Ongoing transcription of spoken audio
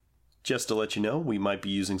Just to let you know, we might be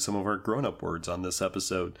using some of our grown-up words on this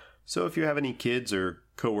episode, so if you have any kids or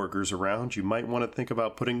coworkers around, you might want to think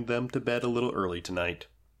about putting them to bed a little early tonight.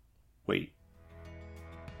 Wait.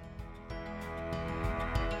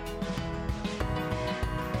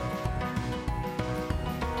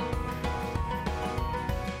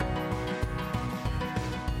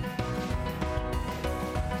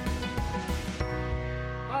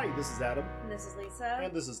 This is Adam. And this is Lisa.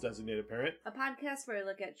 And this is Designated Parent. A podcast where we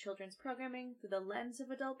look at children's programming through the lens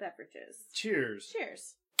of adult beverages. Cheers.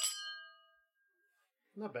 Cheers.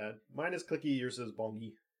 Not bad. Mine is clicky, yours is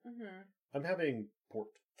bongy. Mm-hmm. I'm having port.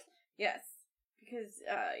 Yes. Because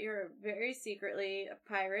you're very secretly a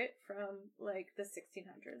pirate from, like, the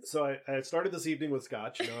 1600s. So I started this evening with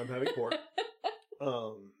scotch, and now I'm having port.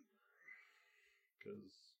 Because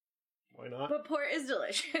why not? But port is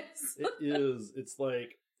delicious. It is. It's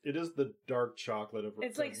like... It is the dark chocolate of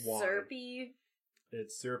It's like wine. syrupy.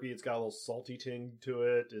 It's syrupy. It's got a little salty ting to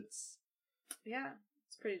it. It's... Yeah,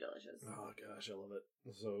 it's pretty delicious. Oh, gosh, I love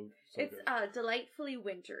it. So it's good. Delightfully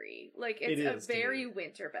wintry. Like, it's a very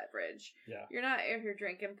winter beverage. Yeah. You're not out here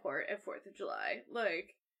drinking port at 4th of July.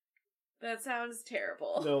 Like, that sounds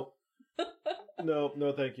terrible. No.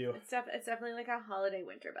 No, thank you. It's definitely like a holiday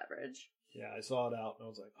winter beverage. Yeah, I saw it out, and I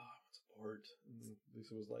was like, oh, what's port? And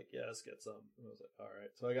Lisa was like, yes, get some. And I was like, all right.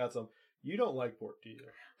 So I got some. You don't like port, do you?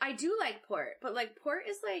 I do like port, but, like, port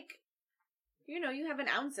is like, you know, you have an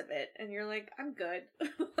ounce of it, and you're like, I'm good.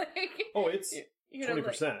 Like, oh, it's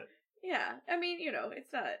 20%. Like, yeah. I mean, you know,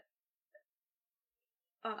 it's not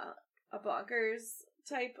a bonkers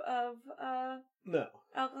type of No.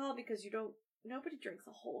 alcohol, because nobody drinks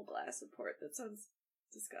a whole glass of port. That sounds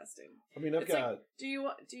disgusting. I mean, I've got... Like, do you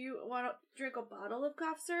want to drink a bottle of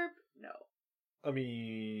cough syrup? No. I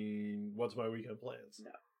mean, what's my weekend plans?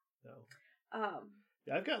 No.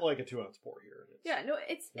 Yeah, I've got like a 2-ounce pour here.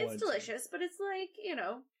 It's delicious, but it's like, you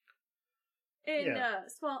know, in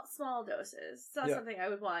small doses. It's not something I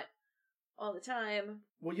would want all the time.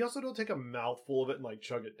 Well, you also don't take a mouthful of it and like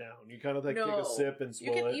chug it down. You kind of like take a sip and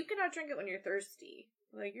swallow it. You cannot drink it when you're thirsty.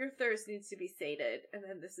 Like, your thirst needs to be sated, and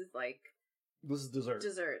then this is dessert.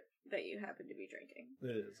 Dessert that you happen to be drinking.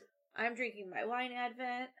 It is. I'm drinking my wine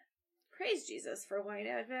Advent. Praise Jesus for wine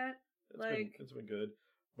Advent. It's been good.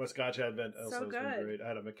 My Scotch Advent also has been great. I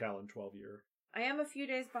had a Macallan 12-year. I am a few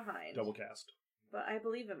days behind. Double cast. But I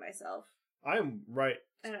believe in myself. I am right.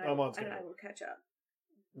 I'm on schedule. And I will catch up.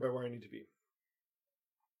 Right where I need to be.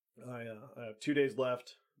 I have 2 days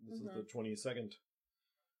left. This is the 22nd.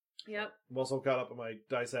 Yep. I'm also caught up on my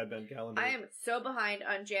Dice Advent calendar. I am so behind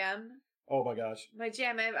on jam. Oh my gosh. My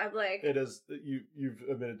jam, I'm like... It is... You've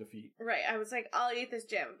admitted defeat. Right. I was like, I'll eat this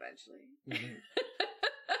jam eventually. Mm-hmm.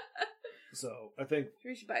 So, I think...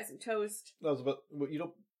 We should buy some toast. That was about... Well, you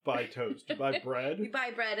don't buy toast. You buy bread. You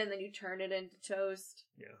buy bread and then you turn it into toast.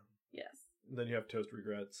 Yeah. Yes. And then you have toast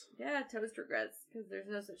regrets. Yeah, toast regrets. Because there's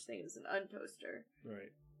no such thing as an untoaster.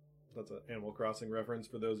 Right. That's an Animal Crossing reference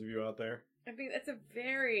for those of you out there. I mean, that's a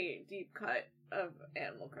very deep cut of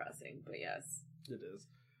Animal Crossing, but yes. It is.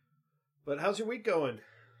 But how's your week going?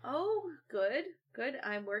 Oh, good. Good.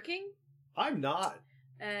 I'm working. I'm not.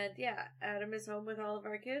 And yeah, Adam is home with all of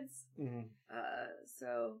our kids. Mm-hmm.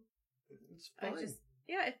 So it's fine.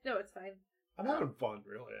 It's fine. I'm having fun,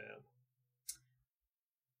 really. I am.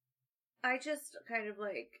 I just kind of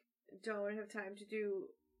like don't have time to do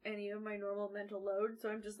any of my normal mental load, so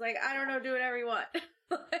I'm just like, I don't know, do whatever you want.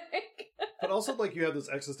 But also, like, you have this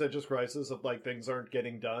existential crisis of like things aren't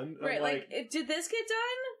getting done. Right? Like, did this get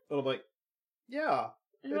done? And I'm like, yeah.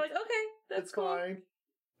 And you're like, okay, that's cool. Fine.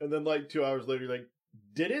 And then like 2 hours later, you're like,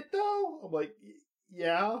 did it though? I'm like,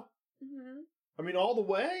 yeah. Mm-hmm. I mean, all the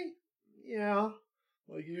way? Yeah.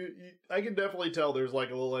 Like, I can definitely tell there's like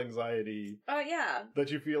a little anxiety. Oh, yeah. That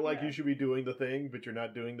you feel like you should be doing the thing, but you're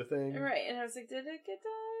not doing the thing. Right. And I was like, did it get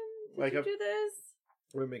done? Did you do this?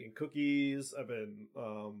 I've been making cookies. I've been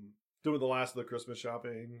doing the last of the Christmas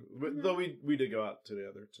shopping. Mm-hmm. Though we did go out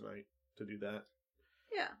together tonight to do that.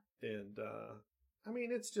 Yeah. And, I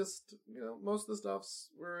mean, it's just, you know, most of the stuff's,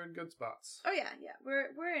 we're in good spots. Oh, yeah.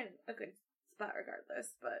 We're in a good spot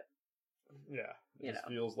regardless, but... Yeah. It just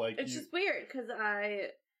feels like... It's just weird, because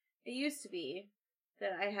it used to be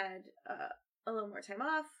that I had a little more time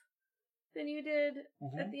off than you did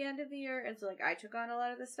at the end of the year, and so, like, I took on a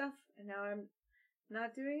lot of this stuff, and now I'm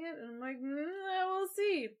not doing it, and I'm like, we'll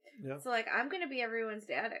see. Yeah. So, like, I'm gonna be everyone's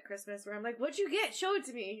dad at Christmas, where I'm like, what'd you get? Show it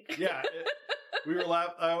to me. Yeah. We were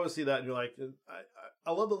laughing. I always see that, and you're like,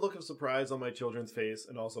 I love the look of surprise on my children's face,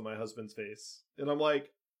 and also my husband's face. And I'm like,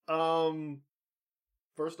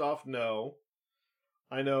 first off, no.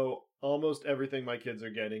 I know almost everything my kids are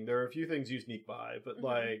getting. There are a few things you sneak by, but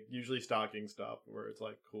like usually stocking stuff where it's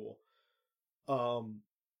like cool.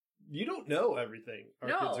 You don't know everything our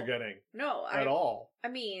kids are getting. No, at all. I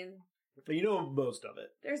mean, you know most of it.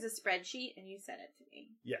 There's a spreadsheet, and you sent it to me.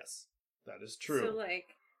 Yes, that is true. So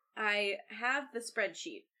like, I have the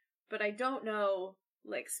spreadsheet, but I don't know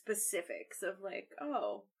like specifics of like,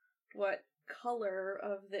 oh, what color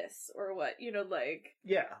of this or what, like.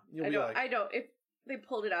 Yeah, I don't. If they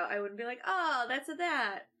pulled it out, I wouldn't be like, oh, that's a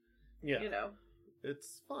that. Yeah,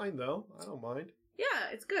 it's fine though. I don't mind.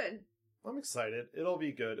 Yeah, it's good. I'm excited. It'll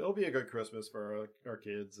be good. It'll be a good Christmas for our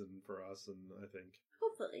kids and for us, and I think.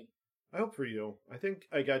 Hopefully. I hope for you. I think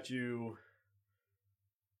I got you.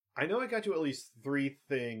 I know I got you at least 3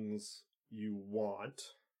 things you want.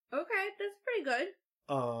 Okay, that's pretty good.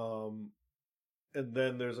 And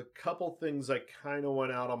then there's a couple things I kind of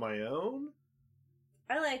went out on my own.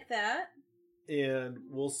 I like that. And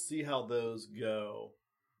we'll see how those go.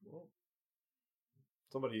 Well,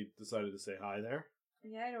 somebody decided to say hi there.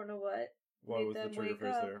 Yeah, I don't know what. What was the trigger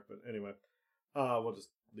phrase there? But anyway, we'll just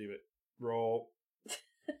leave it. Roll.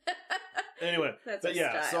 Anyway, that's but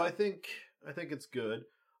yeah, style. so I think it's good.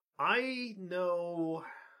 I know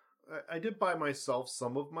I did buy myself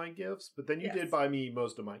some of my gifts, but then you did buy me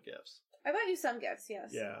most of my gifts. I bought you some gifts, yes.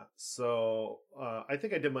 Yeah, so I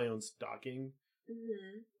think I did my own stocking.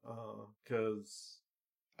 Because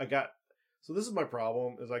I got... So this is my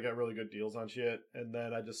problem, is I got really good deals on shit, and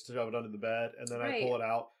then I just shove it under the bed, and then I pull it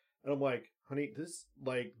out, and I'm like, honey, this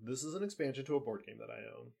is an expansion to a board game that I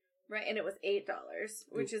own. Right, and it was $8,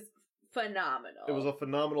 which is phenomenal. It was a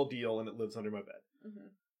phenomenal deal, and it lives under my bed.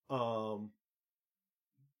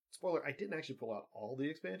 Spoiler, I didn't actually pull out all the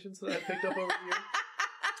expansions that I picked up over the year.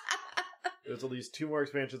 There's at least 2 more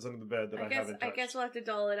expansions under the bed that I haven't touched. I guess we'll have to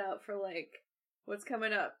doll it out for, like, what's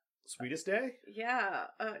coming up. Sweetest Day? Yeah.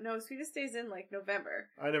 No, Sweetest Day's in, like, November.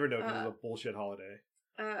 I never know because it's a bullshit holiday.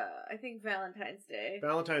 I think Valentine's Day.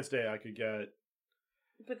 Valentine's Day I could get.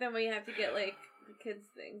 But then we have to get, like, the kids'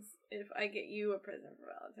 things. If I get you a present for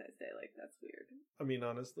Valentine's Day, like, that's weird. I mean,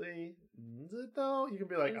 honestly, is it though? You can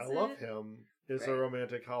be like, I love him. It's a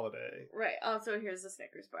romantic holiday. Right. Also, here's the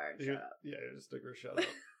Snickers bar. Shut up. Yeah, here's a Snickers. Shut up.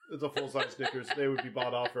 It's a full-size Snickers. They would be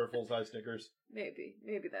bought off for a full-size Snickers. Maybe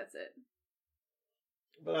that's it.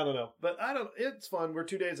 But I don't know. It's fun. We're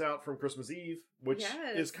 2 days out from Christmas Eve, which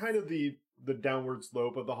is kind of the downward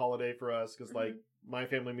slope of the holiday for us. Because, like, my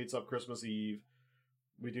family meets up Christmas Eve.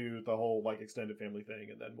 We do the whole, like, extended family thing.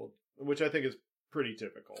 And then which I think is pretty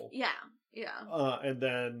typical. Yeah. And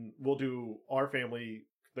then we'll do our family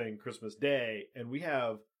thing Christmas Day. And we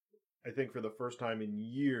have, I think for the first time in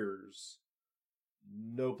years,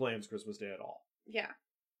 no plans Christmas Day at all. Yeah.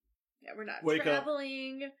 Yeah, we're not Wake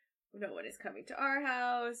traveling. No one is coming to our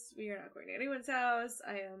house. We are not going to anyone's house.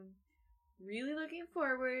 I am really looking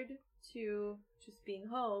forward to just being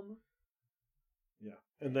home. Yeah.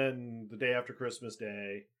 And then the day after Christmas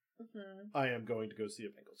Day, I am going to go see a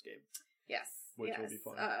Bengals game. Yes. Which will be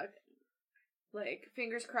fun. Like,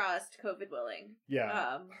 fingers crossed, COVID willing.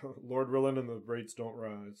 Yeah. Lord willing and the rates don't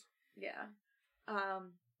rise. Yeah.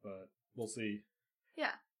 But we'll see.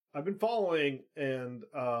 Yeah. I've been following, and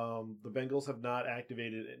the Bengals have not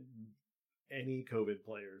activated any COVID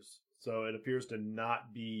players. So it appears to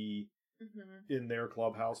not be in their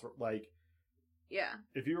clubhouse. Like, yeah.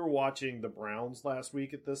 If you were watching the Browns last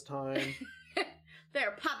week at this time...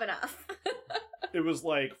 They're popping off. It was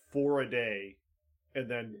like 4 a day, and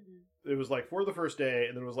then it was like 4 the first day,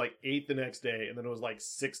 and then it was like 8 the next day, and then it was like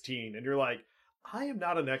 16. And you're like, I am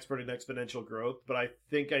not an expert in exponential growth, but I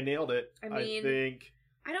think I nailed it. I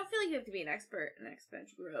don't feel like you have to be an expert in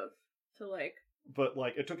exponential growth to, like... But,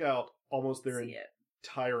 like, it took out almost their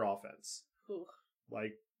entire offense. Ooh.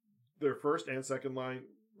 Like, their first and second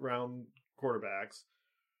round quarterbacks,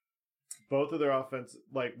 both of their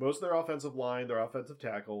most of their offensive line, their offensive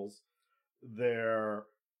tackles, their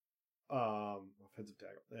offensive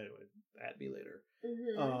tackle. Anyway, at me later.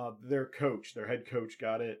 Their coach, their head coach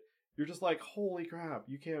got it. You're just like, holy crap,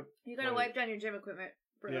 you can't... You gotta wipe down your gym equipment,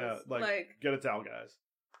 bros. Yeah, like, get a towel, guys.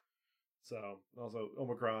 So, also,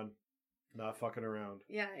 Omicron, not fucking around.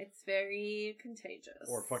 Yeah, it's very contagious.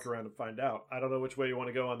 Or fuck around and find out. I don't know which way you want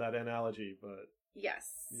to go on that analogy, but... Yes.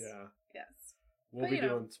 Yeah. Yes. We'll be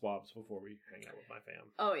doing swabs before we hang out with my fam.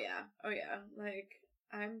 Oh, yeah. Like,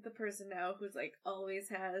 I'm the person now who's, like, always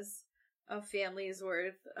has a family's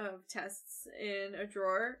worth of tests in a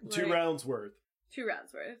drawer. 2 rounds worth. 2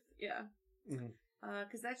 rounds worth, yeah.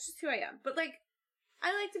 Because that's just who I am. But, like,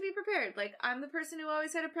 I like to be prepared. Like, I'm the person who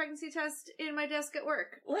always had a pregnancy test in my desk at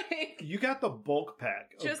work. Like, you got the bulk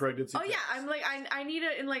pack of pregnancy tests. Yeah, I'm like, I need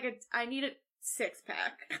it in, like, I need it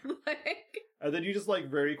 6-pack. Like, And then you just, like,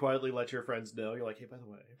 very quietly let your friends know. You're like, hey, by the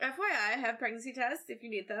way, FYI, I have pregnancy tests if you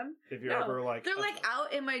need them. if you're ever, like... They're, like,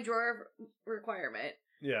 out in my drawer of requirement.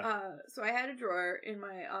 Yeah. So I had a drawer in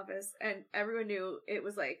my office, and everyone knew it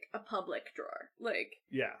was, like, a public drawer. Like,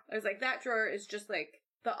 Yeah. I was like, that drawer is just, like,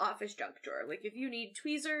 the office junk drawer. Like, if you need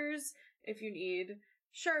tweezers, if you need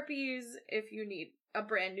Sharpies, if you need a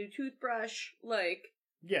brand new toothbrush, like,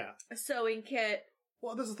 Yeah. a sewing kit.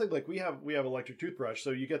 Well, this is the thing, like, we have electric toothbrush,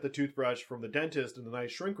 so you get the toothbrush from the dentist in the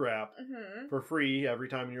nice shrink wrap Mm-hmm. for free every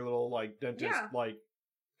time in your little, like, dentist, Yeah. like,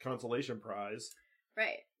 consolation prize.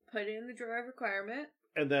 Right. Put it in the drawer of requirement.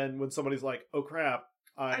 And then when somebody's like, oh crap,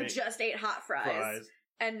 I just ate hot fries,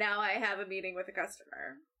 and now I have a meeting with a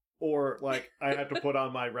customer. Or, like, I have to put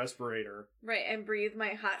on my respirator. Right, and breathe my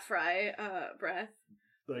hot fry breath.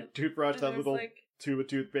 Like, toothbrush, And that I was little like, tube of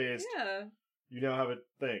toothpaste. yeah. You now have a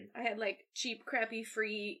thing. I had, like, cheap, crappy,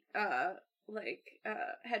 free,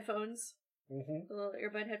 headphones. Mm-hmm. The little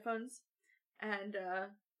earbud headphones. And,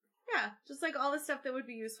 yeah, just, like, all the stuff that would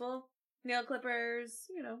be useful. Nail clippers,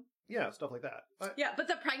 you know. Yeah, stuff like that. Yeah, but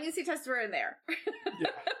the pregnancy tests were in there.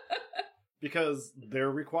 Yeah. Because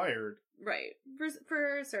they're required. Right.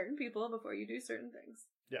 For certain people before you do certain things.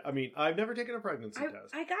 Yeah, I mean, I've never taken a pregnancy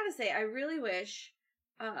test. I gotta say, I really wish,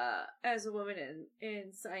 as a woman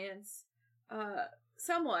in science,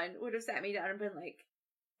 someone would have sat me down and been like,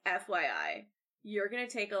 FYI, you're gonna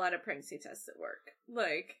take a lot of pregnancy tests at work.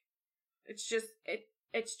 Like, it's just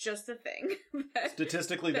a thing.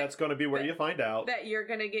 Statistically, that's going to be where you find out. That you're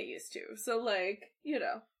gonna get used to. So, like, you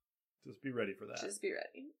know. Just be ready for that. Just be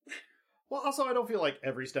ready. Well, also, I don't feel like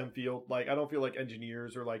every STEM field, like, I don't feel like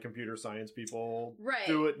engineers or, like, computer science people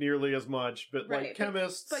do it nearly as much, but, like,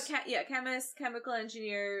 chemists... But chemists, chemical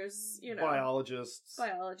engineers, you know. Biologists,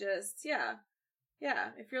 yeah.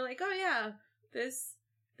 Yeah, if you're like, oh yeah, this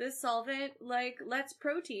solvent, like, lets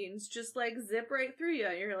proteins just, like, zip right through you,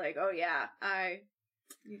 and you're like, oh yeah, I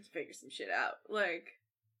need to figure some shit out. Like...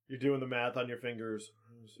 You're doing the math on your fingers.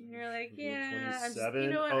 And you're like, yeah, 27?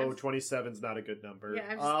 You know what? 27's not a good number.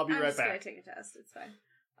 Yeah, I'll be right just back. gonna take a test. It's fine.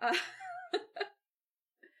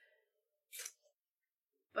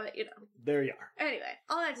 But, you know. There you are. Anyway,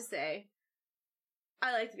 all that to say,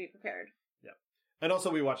 I like to be prepared. Yeah. And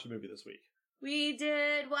also, we watched a movie this week. We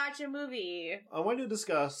did watch a movie. I wanted to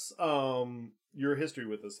discuss your history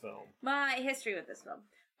with this film. My history with this film.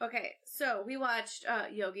 Okay, so we watched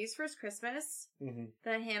Yogi's First Christmas,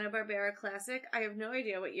 the Hanna-Barbera classic. I have no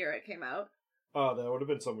idea what year it came out. Oh, that would have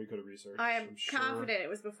been something we could have researched. I am confident it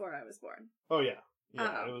was before I was born. Oh, yeah.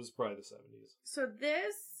 Yeah, it was probably the 70s. So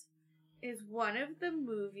this is one of the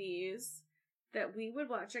movies that we would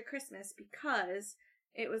watch at Christmas because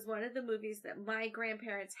it was one of the movies that my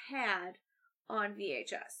grandparents had on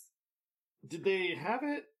VHS. Did they have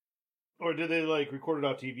it? Or did they, like, record it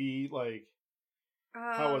off TV? Like...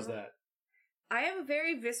 How was that? I have a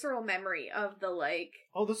very visceral memory of the, like...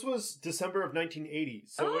 Oh, this was December of 1980,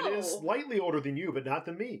 so it is slightly older than you, but not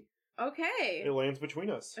than me. Okay. It lands between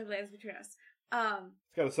us. It lands between us.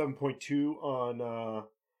 It's got a 7.2 on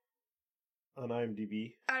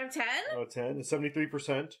IMDb. Out of 10? Out of 10. It's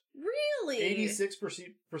 73%. Really?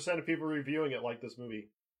 86% of people reviewing it like this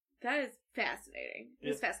movie. That is fascinating.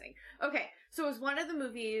 It's fascinating. Okay, so it was one of the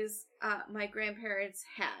movies my grandparents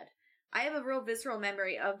had. I have a real visceral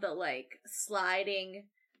memory of the, like, sliding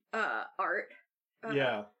art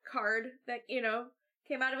card that, you know,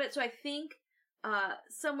 came out of it. So I think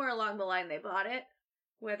somewhere along the line they bought it,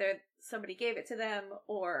 whether somebody gave it to them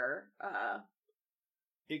or...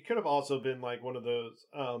 It could have also been, like, one of those...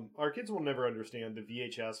 our kids will never understand the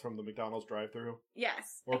VHS from the McDonald's drive-thru.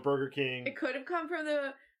 Yes. Or Burger King. It could have come from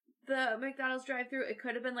the McDonald's drive-thru. It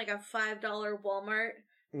could have been, like, a $5 Walmart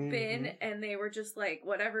bin, and they were just like,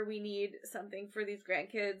 whatever, we need something for these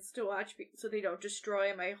grandkids to watch so they don't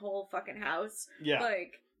destroy my whole fucking house. Yeah.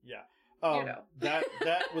 Like, yeah. You know.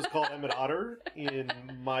 that was called Emmett Otter in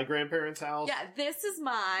my grandparents' house. Yeah, this is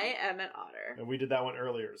my Emmett Otter. And we did that one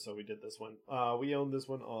earlier, so we did this one. We own this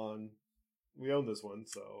one,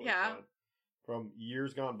 so yeah, from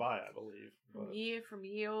years gone by, I believe. From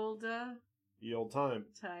ye old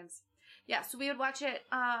times. Yeah, so we would watch it,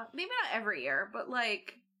 maybe not every year, but,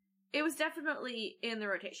 like, it was definitely in the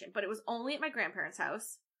rotation. But it was only at my grandparents'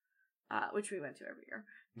 house, which we went to every year.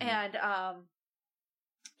 And,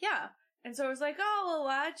 yeah. And so I was like, oh, we'll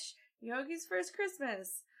watch Yogi's First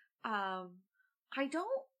Christmas. My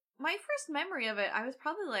first memory of it, I was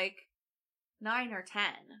probably, like, 9 or 10.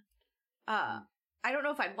 I don't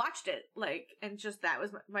know if I'd watched it, like, and just that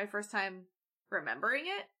was my first time remembering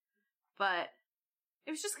it. But...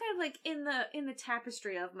 it was just kind of like in the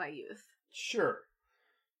tapestry of my youth. Sure.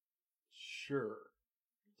 Sure.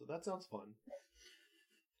 So that sounds fun.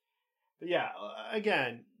 But yeah,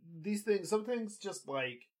 again, some things just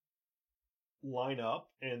like line up,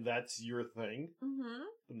 and that's your thing,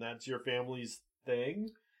 and that's your family's thing.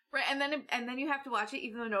 Right, and then you have to watch it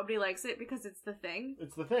even though nobody likes it because it's the thing.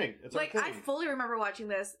 It's the thing. It's like, our thing. I fully remember watching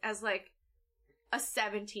this as like a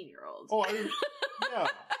 17-year-old. Oh, yeah.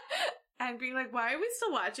 And being like, why are we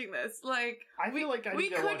still watching this? Like, I feel like I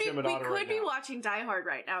need to watch Yamada right now. We could be watching Die Hard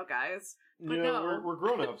right now, guys. But no. We're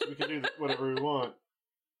grown-ups. We can do whatever we want.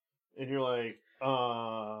 And you're like,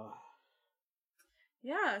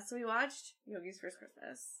 Yeah, so we watched Yogi's First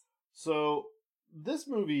Christmas. So, this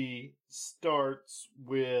movie starts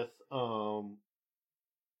with, the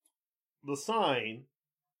sign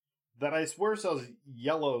that I swear says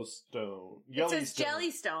Yellowstone. It says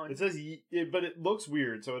Jellystone. It says, but it looks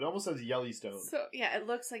weird, so it almost says Yellystone. So, yeah, it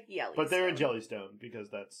looks like Yellystone. But they're in Jellystone, because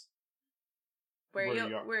that's where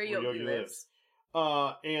Yogi lives.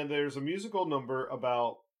 And there's a musical number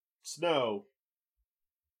about snow.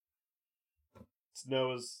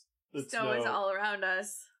 Snow is all around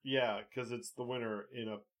us. Yeah, because it's the winter in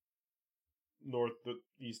a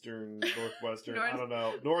northwestern, I don't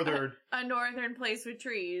know, northern. A northern place with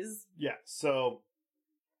trees. Yeah, so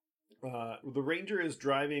the ranger is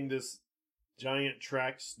driving this giant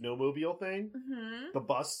track snowmobile thing. Mm-hmm. The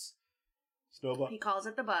bus. Snow bus. He calls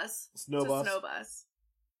it the bus. Snow bus. Snow bus.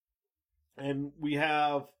 And we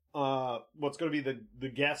have what's going to be the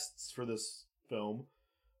guests for this film.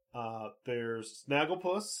 There's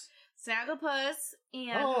Snagglepuss.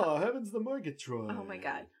 And... Oh, heavens the Murgatroyd. Oh my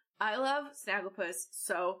god. I love Snagglepuss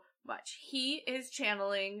so much. He is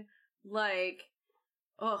channeling, like,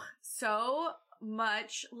 so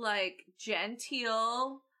much, like,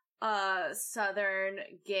 genteel, southern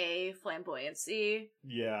gay flamboyancy.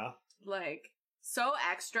 Yeah. Like, so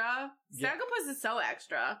extra. Snagglepuss is so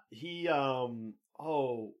extra. He, How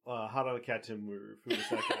to Catch Him Move. Who was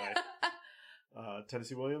that guy?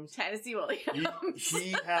 Tennessee Williams? Tennessee Williams.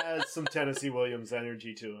 He has some Tennessee Williams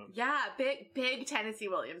energy to him. Yeah, big Tennessee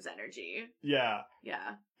Williams energy. Yeah.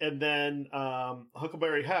 Yeah. And then,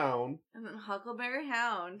 Huckleberry Hound.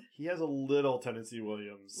 He has a little Tennessee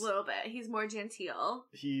Williams. A little bit. He's more genteel.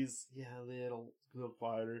 He's, a little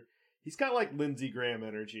quieter. He's got, like, Lindsey Graham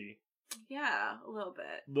energy. Yeah, a little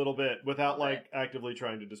bit. Without, actively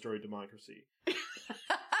trying to destroy democracy.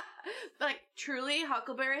 Like, truly,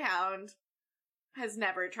 Huckleberry Hound has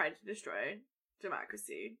never tried to destroy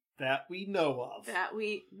democracy. That we know of.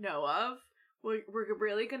 We're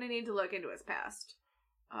really going to need to look into his past.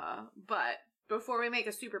 But before we make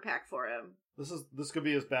a super PAC for him... This could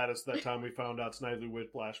be as bad as that time we found out Snidely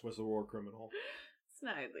Whiplash was a war criminal.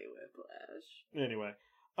 Snidely Whiplash. Anyway.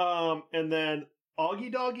 And then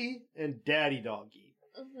Augie Doggy and Daddy Doggy.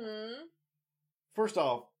 Mm-hmm. First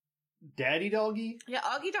off, Daddy Doggy? Yeah,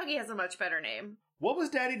 Augie Doggy has a much better name. What was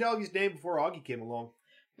Daddy Doggy's name before Augie came along?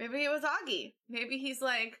 Maybe it was Augie. Maybe he's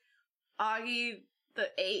like Augie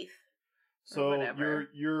the 8th. So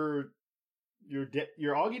you're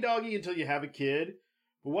Augie Doggy until you have a kid.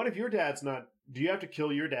 But what if your dad's not? Do you have to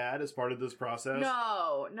kill your dad as part of this process?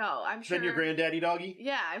 No. I'm sure. Then your Granddaddy Doggy?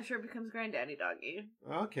 Yeah, I'm sure it becomes Granddaddy Doggy.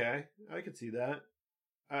 Okay, I could see that.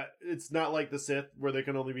 It's not like the Sith where there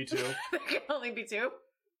can only be 2. There can only be 2?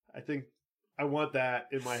 I think I want that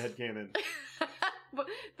in my headcanon.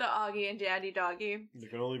 The Augie and Daddy Doggy. There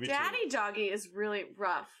can only be Daddy 2. Doggy is really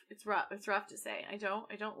rough. It's rough. It's rough to say. I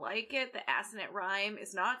don't like it. The assonant rhyme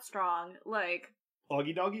is not strong. Like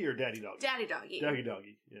Augie Doggy or Daddy Doggy? Daddy Doggy. Daddy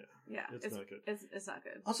Doggy. Yeah. Yeah. It's not good. It's not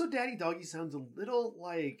good. Also, Daddy Doggy sounds a little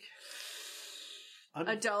like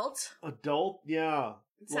adult. Adult. Yeah.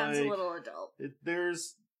 It sounds a little adult.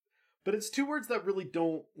 But it's 2 words that really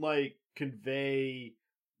don't convey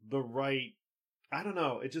the right. I don't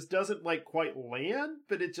know. It just doesn't quite land,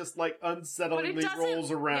 but it just unsettlingly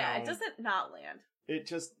rolls around. Yeah, it doesn't not land. It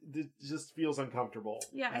just feels uncomfortable.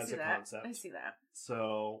 Yeah, as a concept. I see that.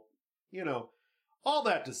 So, all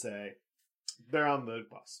that to say, they're on the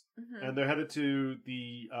bus and they're headed to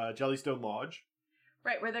the Jellystone Lodge.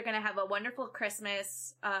 Right, where they're going to have a wonderful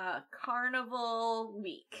Christmas carnival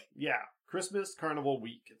week. Yeah, Christmas carnival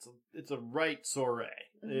week. It's a right soiree.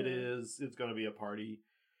 Mm-hmm. It's going to be a party.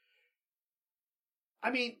 I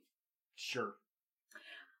mean, sure.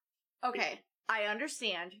 Okay, I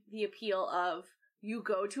understand the appeal of you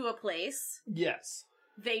go to a place. Yes.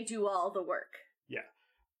 They do all the work. Yeah.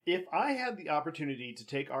 If I had the opportunity to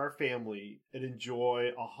take our family and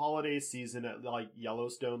enjoy a holiday season at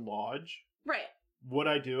Yellowstone Lodge, right? Would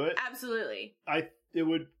I do it? Absolutely. I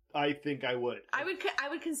think I would. I would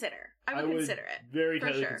consider. I would consider it. Very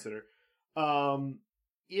tightly consider.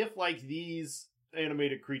 If these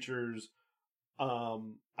animated creatures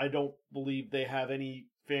I don't believe they have any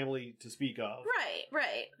family to speak of.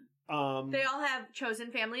 Right. They all have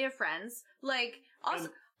chosen family of friends. Like,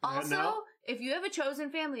 also, if you have a chosen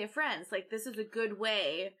family of friends, like, this is a good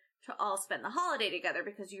way to all spend the holiday together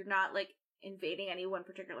because you're not, like, invading any one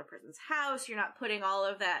particular person's house. You're not putting all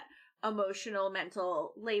of that emotional,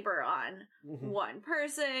 mental labor on one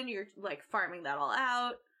person. You're, like, farming that all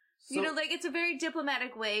out. So, you know, like, it's a very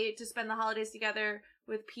diplomatic way to spend the holidays together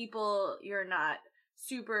with people you're not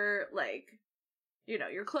super, like, you know,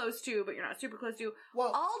 you're close to, but you're not super close to.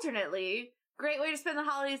 Well, alternately, great way to spend the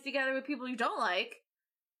holidays together with people you don't like.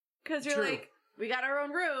 Because you're like, we got our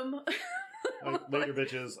own room. Like, later,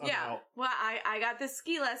 bitches, I'm out. Well, I got this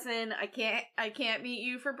ski lesson. I can't meet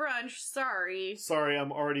you for brunch. Sorry. Sorry,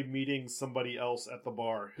 I'm already meeting somebody else at the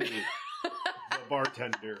bar. Who? The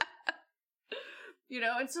bartender. You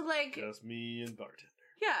know, and so, like... Just me and bartender.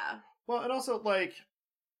 Yeah. Well, and also, like...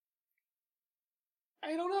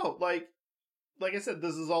 I don't know. Like I said,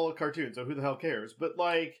 this is all a cartoon, so who the hell cares? But,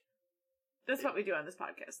 like... That's what we do on this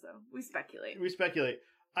podcast, though. We speculate.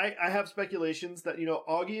 I have speculations that, you know,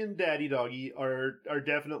 Augie and Daddy Doggy are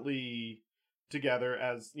definitely together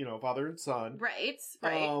as, you know, father and son. Right.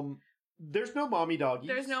 There's no mommy doggies.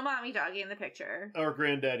 There's no mommy doggy in the picture. Or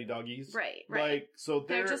granddaddy doggies. Right. Like, so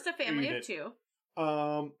they're just a family of two.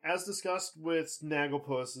 As discussed with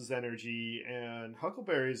Snagglepuss's energy and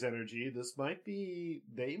Huckleberry's energy,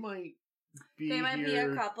 they might be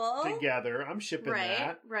a couple together. I'm shipping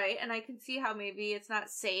that. Right, and I can see how maybe it's not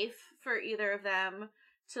safe for either of them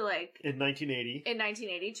to, like... In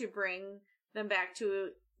 1980, to bring them back to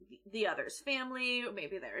the other's family, or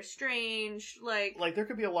maybe they're estranged, like there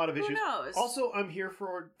could be a lot of issues. Who knows? Also, I'm here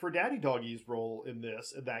for Daddy Doggy's role in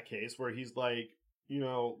that case, where he's like, you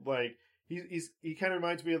know, like, he kind of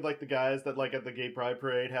reminds me of, like, the guys that, like, at the gay pride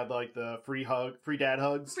parade had, like, the free dad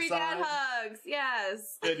hugs. Dad hugs,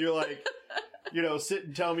 yes. And you're like, you know, sit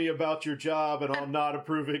and tell me about your job, and I'll nod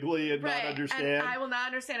approvingly and not understand. And I will not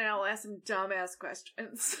understand, and I will ask some dumbass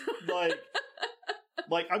questions.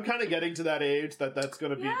 like, I'm kind of getting to that age that's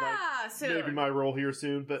going to be, soon. Maybe my role here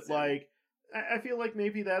soon. But, soon. Like, I feel like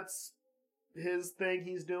maybe that's his thing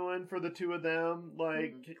he's doing for the two of them.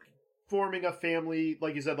 Like... forming a family,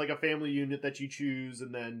 like you said, like a family unit that you choose,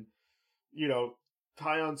 and then, you know,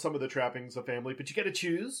 tie on some of the trappings of family, but you got to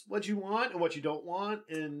choose what you want and what you don't want,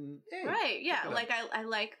 and hey, right, yeah, like I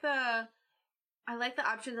like the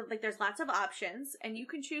options of, like, there's lots of options, and you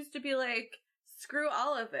can choose to be like, screw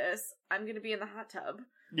all of this, I'm gonna be in the hot tub,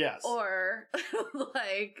 yes, or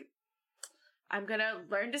like, I'm gonna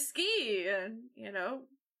learn to ski, and, you know,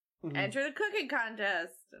 enter the cooking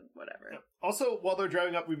contest and whatever. Yeah. Also, while they're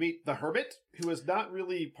driving up, we meet the Hermit, who is not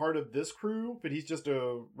really part of this crew, but he's just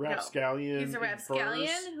a rapscallion. He's a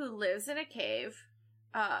rapscallion who lives in a cave,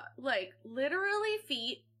 like, literally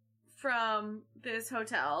feet from this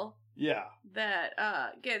hotel. Yeah. That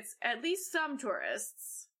gets at least some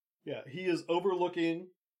tourists. Yeah, he is overlooking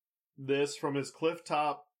this from his cliff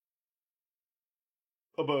top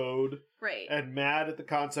abode, right, and mad at the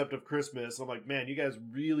concept of Christmas. I'm like, man, you guys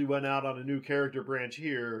really went out on a new character branch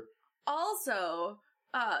here. Also,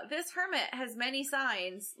 this hermit has many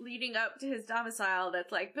signs leading up to his domicile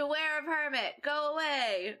that's like, beware of hermit, go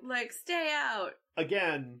away, like, stay out.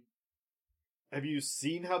 Again, have you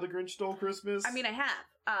seen How the Grinch Stole Christmas? I mean, I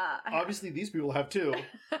have. Obviously, these people have too.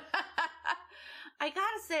 I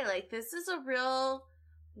gotta say, like, this is a real...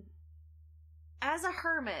 As a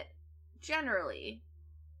hermit, generally,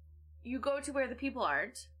 you go to where the people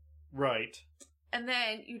aren't. Right. And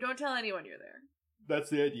then you don't tell anyone you're there. That's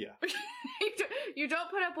the idea. You don't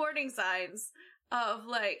put up warning signs of,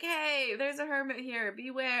 like, hey, there's a hermit here,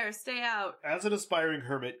 beware, stay out. As an aspiring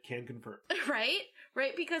hermit, can confirm. Right?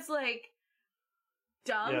 Right? Because, like,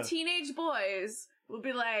 dumb teenage boys will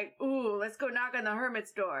be like, ooh, let's go knock on the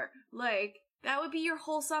hermit's door. Like, that would be your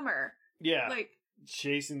whole summer. Yeah. Like,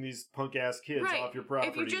 chasing these punk ass kids off your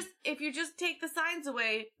property. If you just take the signs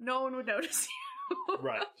away, no one would notice you.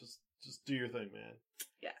 Right. Just do your thing, man.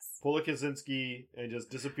 Yes. Pull a Kaczynski and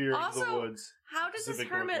just disappear into the woods. How does this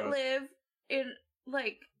hermit live in,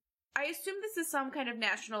 like, I assume this is some kind of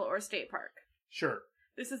national or state park. Sure.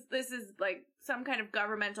 This is like some kind of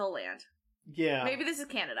governmental land. Yeah. Maybe this is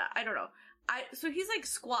Canada. I don't know. So he's like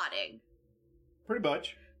squatting. Pretty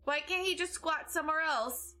much. Why can't he just squat somewhere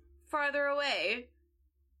else, farther away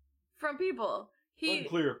from people?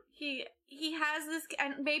 Unclear. He has this,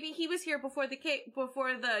 and maybe he was here before the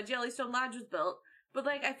Jellystone Lodge was built. But,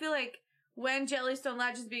 like, I feel like when Jellystone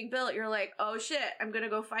Lodge is being built, you're like, oh shit, I'm gonna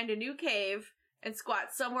go find a new cave and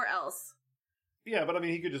squat somewhere else. Yeah, but I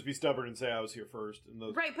mean, he could just be stubborn and say I was here first.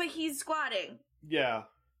 Right, but he's squatting. Yeah.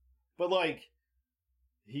 But, like,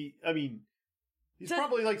 He's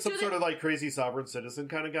probably like some sort of like crazy sovereign citizen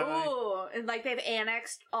kind of guy. Oh, and like they've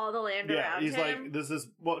annexed all the land around he's him.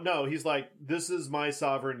 like, he's like, this is my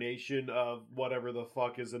sovereign nation of whatever the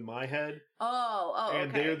fuck is in my head. okay.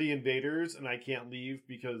 And they're the invaders, and I can't leave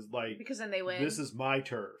because then they win. This is my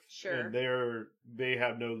turf. Sure. And they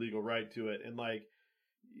have no legal right to it. And like,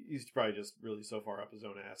 he's probably just really so far up his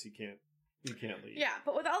own ass, he can't leave. Yeah,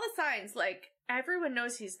 but with all the signs, like, everyone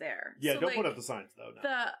knows he's there. Yeah, so, don't like, put up the signs, though.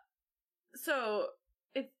 No. So,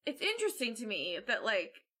 it's interesting to me that,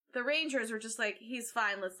 like, the Rangers were just like, he's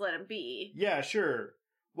fine, let's let him be. Yeah, sure.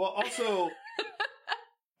 Well,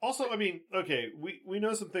 also, I mean, okay, we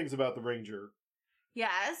know some things about the Ranger.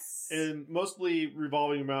 Yes. And mostly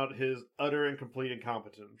revolving around his utter and complete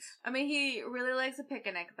incompetence. I mean, he really likes a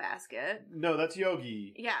picnic basket. No, that's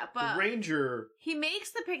Yogi. Yeah, but... The Ranger... He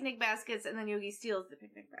makes the picnic baskets, and then Yogi steals the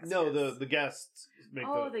picnic baskets. No, the guests make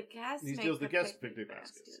the guests he make steals the guest picnic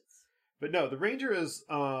baskets. But no, the Ranger is,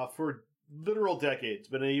 for literal decades,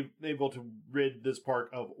 been able to rid this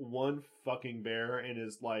park of one fucking bear and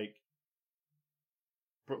his, like,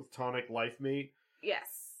 platonic life mate. Yes.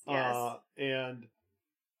 And...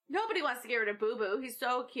 Nobody wants to get rid of Boo Boo. He's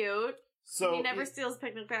so cute. So he never steals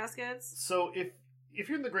picnic baskets. So if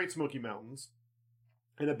you're in the Great Smoky Mountains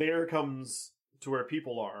and a bear comes to where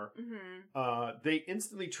people are, they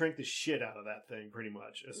instantly trank the shit out of that thing pretty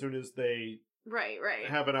much as soon as they right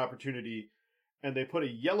have an opportunity, and they put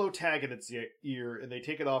a yellow tag in its ear and they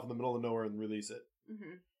take it off in the middle of nowhere and release it.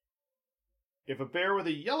 Mm-hmm. If a bear with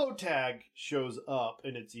a yellow tag shows up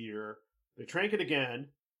in its ear, they trank it again.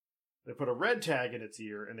 They put a red tag in its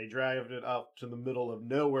ear, and they drive it up to the middle of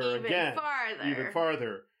nowhere again. Even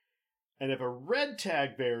farther. And if a red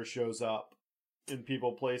tag bear shows up in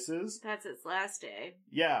people places... That's its last day.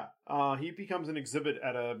 Yeah. He becomes an exhibit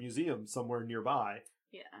at a museum somewhere nearby.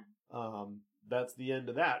 Yeah. That's the end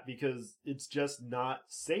of that, because it's just not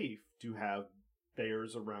safe to have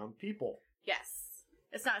bears around people. Yes.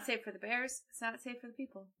 It's not safe for the bears. It's not safe for the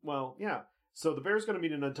people. Well, yeah. So the bear's going to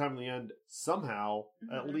meet an untimely end somehow.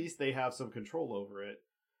 Mm-hmm. At least they have some control over it.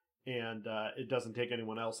 And it doesn't take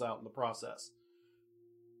anyone else out in the process.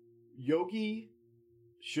 Yogi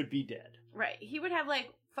should be dead. Right. He would have, like,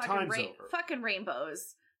 fucking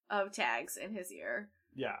rainbows of tags in his ear.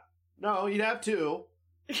 Yeah. No, he'd have two.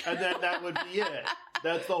 And then that would be it.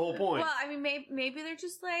 That's the whole point. Well, I mean, maybe they're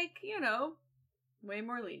just, like, way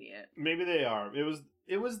more lenient. Maybe they are. It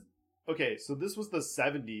was... Okay, so this was the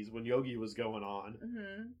 70s when Yogi was going on.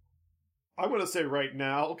 Mm-hmm. I'm going to say right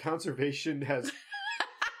now, conservation has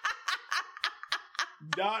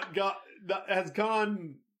has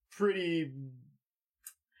gone pretty...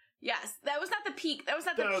 Yes, that was not the peak. That was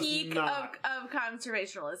not the peak of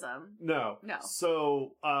conservationalism. No.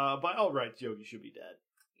 So, by all rights, Yogi should be dead.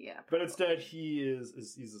 Yeah. But instead, he's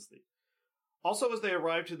asleep. Also, as they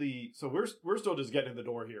arrive to the... So we're still just getting in the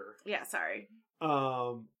door here. Yeah, sorry.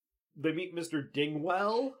 They meet Mr.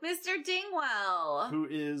 Dingwell. Mr. Dingwell! Who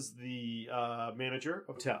is the manager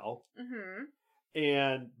of Tell. Mm-hmm.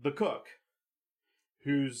 And the cook,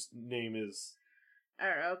 whose name is... I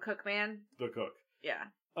don't know, Cookman? The cook. Yeah.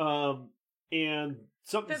 And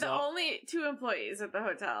something's They're the up. only two employees at the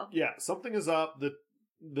hotel. Yeah, something is up. That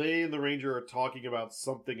they and the Ranger are talking about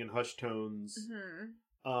something in hushed tones.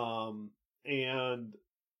 Mm-hmm. And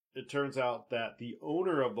it turns out that the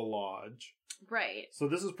owner of the lodge... Right. So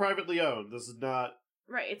this is privately owned. This is not...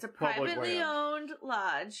 Right, it's a privately owned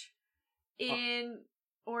lodge in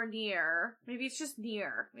or near. Maybe it's just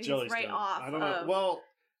near. Maybe it's right off. I don't know. Well,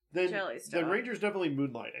 then Jellystone. The Ranger's definitely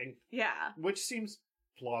moonlighting. Yeah. Which seems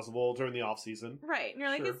plausible during the off-season. Right. And you're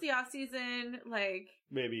like, it's the off-season, like...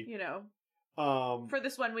 Maybe. For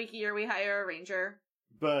this 1 week a year, we hire a ranger.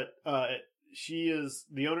 But she is...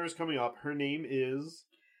 The owner is coming up. Her name is...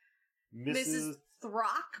 Mrs.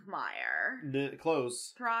 Throckmire.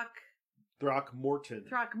 Close. Throckmorton.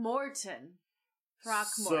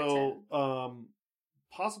 So,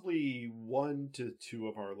 possibly 1 to 2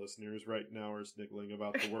 of our listeners right now are sniggling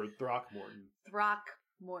about the word Throckmorton.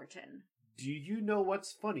 Throckmorton. Do you know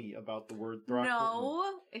what's funny about the word Throckmorton?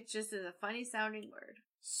 No, it just is a funny sounding word.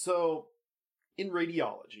 So, in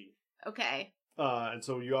radiology. Okay. And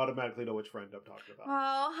so you automatically know which friend I'm talking about.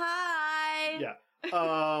 Oh, hi! Yeah.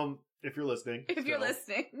 If you're listening. You're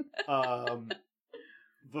listening.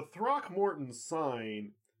 The Throckmorton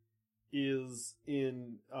sign is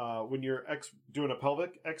in, when you're doing a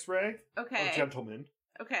pelvic x-ray. Okay. Of gentlemen.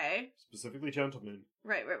 Okay. Specifically gentlemen.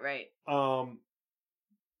 Right.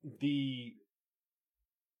 The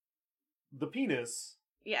penis.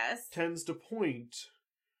 Yes. Tends to point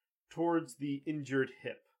towards the injured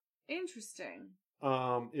hip. Interesting.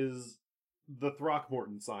 Is the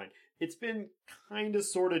Throckmorton sign. It's been kind of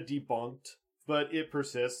sort of debunked, but it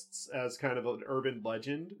persists as kind of an urban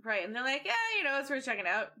legend. Right, and they're like, yeah, it's worth checking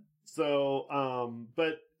out. So,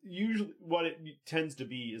 but usually what it tends to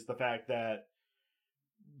be is the fact that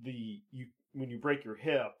when you break your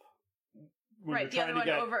hip, when the other one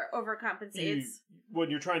overcompensates. When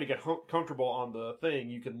you're trying to get comfortable on the thing,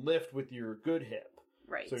 you can lift with your good hip.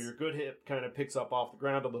 Right. So your good hip kind of picks up off the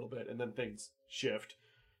ground a little bit, and then things shift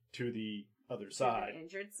to the other side. The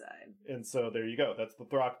injured side. And so there you go. That's the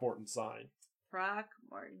Throckmorton sign.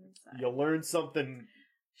 Throckmorton sign. You'll learn something.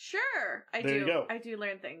 Sure, I There do. you go. I do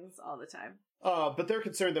learn things all the time. But they're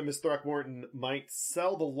concerned that Miss Throckmorton might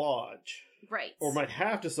sell the lodge. Right. Or might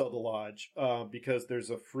have to sell the lodge because there's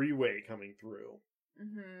a freeway coming through.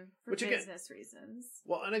 Mm-hmm. For Which, again, business reasons.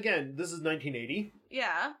 Well, and again, this is 1980.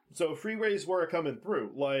 Yeah. So freeways were coming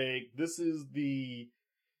through. Like, this is the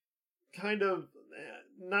kind of,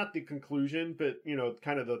 not the conclusion, but,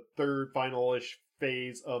 kind of the third final-ish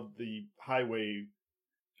phase of the highway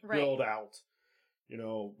build out.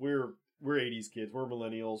 We're 80s kids. We're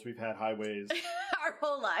millennials. We've had highways. Our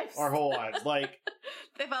whole lives. Like,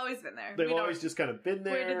 they've always been there. They've always just kind of been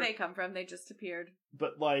there. Where did they come from? They just appeared.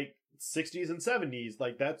 But, 60s and 70s,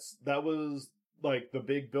 that was, the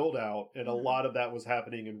big build-out, and a lot of that was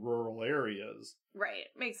happening in rural areas. Right.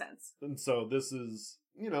 Makes sense. And so this is,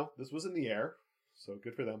 this was in the air, so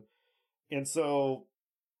good for them. And so,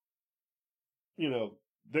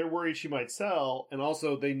 they're worried she might sell, and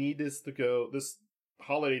also they need this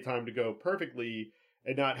holiday time to go perfectly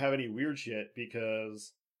and not have any weird shit,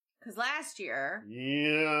 because last year,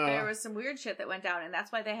 there was some weird shit that went down, and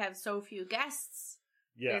that's why they have so few guests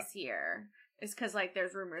this year. It's because,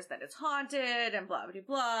 there's rumors that it's haunted and blah, blah,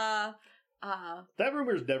 blah. That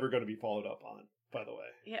rumor's never going to be followed up on, by the way.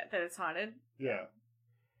 Yeah, that it's haunted? Yeah.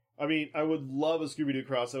 I mean, I would love a Scooby-Doo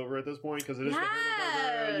crossover at this point, because it is the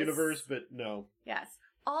Hanna-Barbera universe, but no. Yes.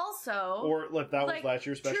 Also... Or, that was last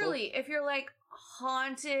year's special. Truly, if you're,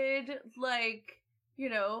 haunted,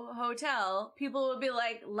 hotel, people would be,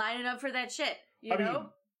 lining up for that shit, you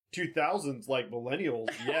know? Mean, 2000s, millennials,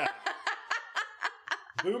 yeah.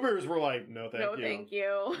 Boomers were like, no thank you. No thank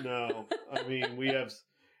you. No. I mean, we have...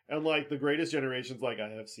 And, the greatest generation's I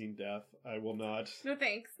have seen death. I will not. No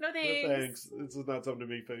thanks. No thanks. No thanks. This is not something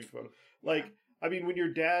to make fun of. I mean, when your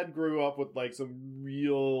dad grew up with, some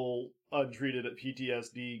real untreated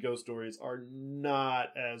PTSD, ghost stories are not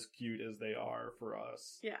as cute as they are for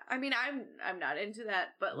us. Yeah. I mean, I'm not into that,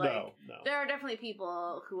 but, no. There are definitely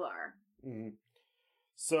people who are. Mm-hmm.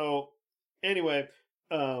 So, anyway,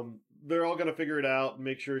 they're all going to figure it out and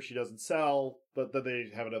make sure she doesn't sell, but then they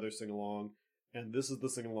have another sing-along. And this is the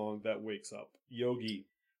sing-along that wakes up Yogi.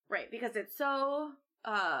 Right, because it's so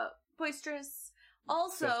boisterous.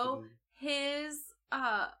 Also, his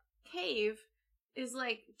cave is,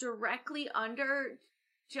 directly under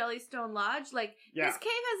Jellystone Lodge. His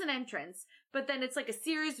cave has an entrance, but then it's, a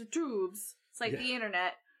series of tubes. It's the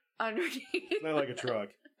internet underneath. Not like a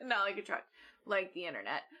truck. Not like a truck. Like the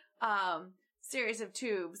internet. Series of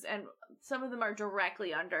tubes, and some of them are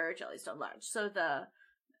directly under Jellystone Lodge. So the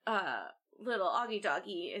little Augie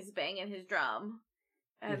Doggy is banging his drum,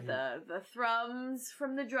 and the thrums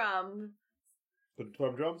from the drum, the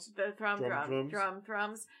drum drums, the drum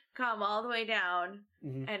drums come all the way down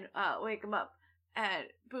and wake him up. And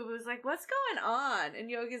Boo Boo's like, "What's going on?" And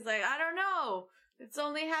Yogi's like, "I don't know. It's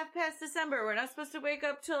only 1/2 December. We're not supposed to wake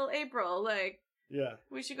up till April. Yeah,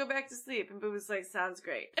 we should go back to sleep." And Boo Boo's like, "Sounds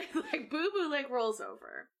great." Boo Boo rolls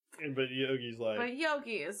over, but Yogi's like,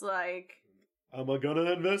 Yogi is like, I'm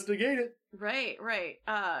gonna investigate it. Right.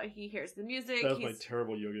 He hears the music. That was my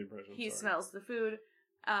terrible Yogi impression. He smells the food,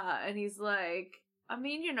 and he's like, I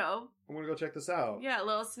mean, I'm gonna go check this out. Yeah, a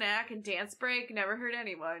little snack and dance break, never hurt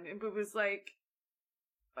anyone. And Boo Boo's like,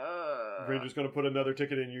 Ranger's gonna put another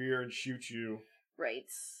ticket in your ear and shoot you. Right.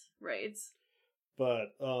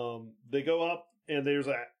 But, they go up, and there's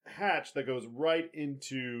a hatch that goes right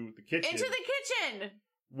into the kitchen.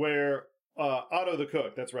 Where Otto the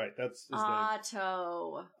cook, that's right, that's his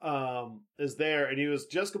Otto. name, is there, and he was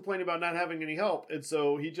just complaining about not having any help, and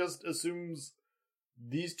so he just assumes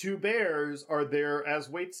these two bears are there as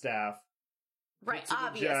waitstaff. Right,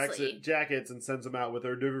 obviously. Jackets and sends them out with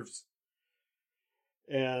hors d'oeuvres.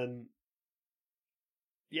 And,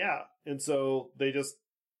 yeah, and so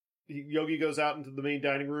Yogi goes out into the main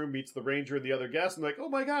dining room, meets the Ranger and the other guests, and oh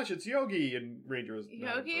my gosh, it's Yogi! And Ranger is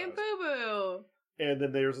Yogi and Boo Boo! And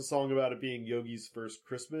then there's a song about it being Yogi's first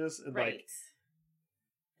Christmas, and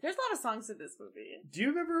There's a lot of songs in this movie. Do you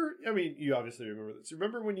remember? I mean, you obviously remember this.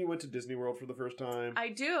 Remember when you went to Disney World for the first time? I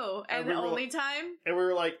do, and the only time. And we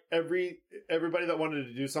were like, everybody that wanted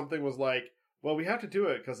to do something was like, well, we have to do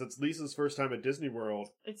it because it's Lisa's first time at Disney World,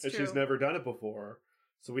 and she's never done it before.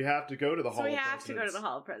 So we have to go to the Hall of Presidents. We have to go to the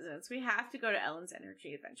Hall of Presidents. We have to go to Ellen's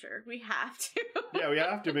Energy Adventure. We have to. Yeah, we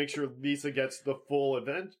have to make sure Lisa gets the full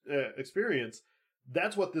event experience.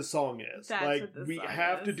 That's what this song is. We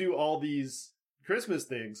have to do all these Christmas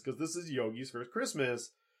things because this is Yogi's first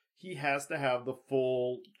Christmas. He has to have the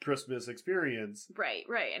full Christmas experience. Right.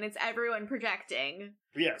 And it's everyone projecting.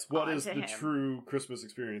 Yes, what is the true Christmas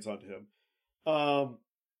experience onto him?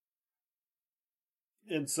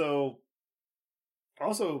 And so,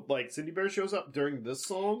 also, like, Cindy Bear shows up during this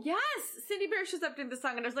song. Yes, Cindy Bear shows up during this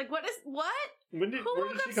song, and I was like, what? Who where did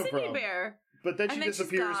she come Cindy from? Bear? But then she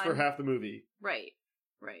disappears for half the movie. Right.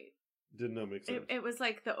 Did not make sense. It was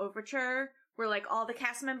like the overture, where, like, all the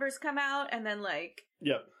cast members come out, and then, like,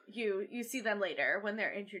 yep. you see them later when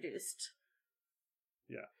they're introduced.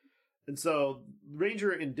 Yeah. And so,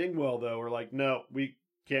 Ranger and Dingwell, though, are like, no, we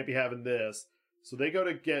can't be having this. So they go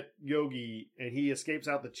to get Yogi, and he escapes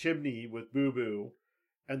out the chimney with Boo Boo,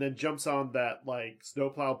 and then jumps on that, like,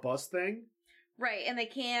 snowplow bus thing. Right, and they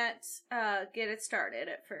can't get it started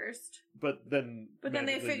at first. But then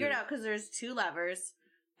they figure it out because there's two levers,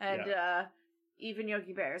 and even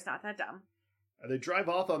Yogi Bear is not that dumb. And they drive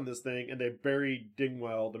off on this thing, and they bury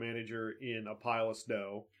Dingwell, the manager, in a pile of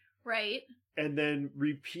snow. Right. And then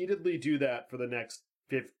repeatedly do that for the next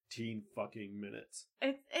 15 fucking minutes.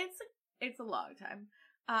 It's a long time.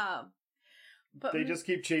 But they just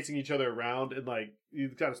keep chasing each other around, and like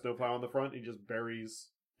he's got a snowplow on the front, and he just buries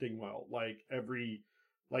Dingwell. Like every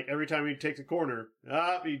time he takes a corner,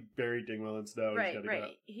 he buried Dingwell in snow. Right.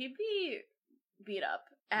 He'd be beat up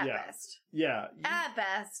at best. Yeah. At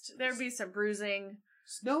best. There'd be some bruising.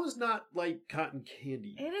 Snow is not like cotton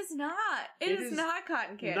candy. It is not. It is not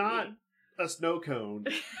cotton candy. Not a snow cone.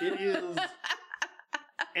 It is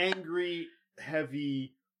angry,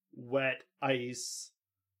 heavy, wet ice.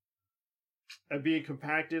 And being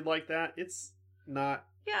compacted like that, it's not.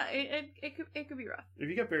 Yeah, it could be rough. If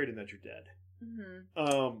you get buried in that, you're dead.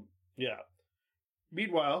 Mm-hmm. Yeah.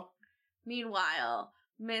 Meanwhile,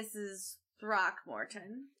 Mrs.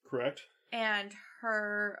 Throckmorton. Correct. And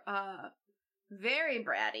her very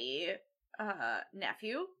bratty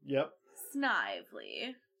nephew. Yep.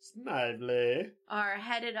 Snively. Are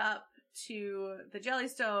headed up to the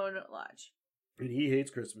Jellystone Lodge. And he hates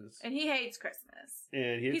Christmas. And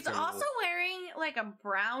he's also wearing like a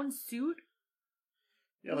brown suit.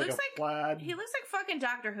 Yeah, like a plaid. He looks like fucking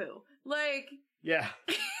Doctor Who. Like, yeah.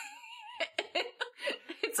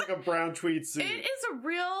 It's like a brown tweed suit. It is a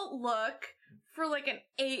real look for like an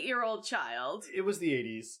 8-year-old child. It was the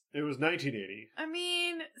 80s. It was 1980. I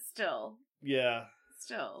mean, still. Yeah.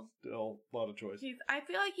 Still a lot of choice. I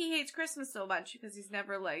feel like he hates Christmas so much because he's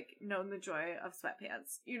never like known the joy of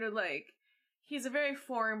sweatpants. You know, like he's a very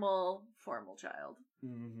formal child.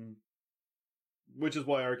 Mm-hmm. Which is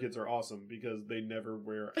why our kids are awesome, because they never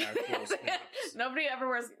wear actual snaps. Nobody ever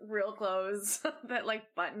wears real clothes that,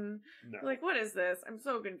 like, button. No. Like, what is this? I'm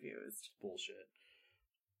so confused. Bullshit.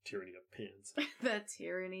 Tyranny of pants. The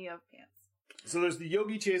tyranny of pants. So there's the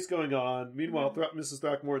Yogi chase going on. Meanwhile, Mrs.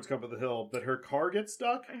 Throckmorton's come up the hill, but her car gets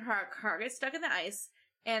stuck. Her car gets stuck in the ice,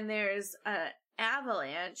 and there's an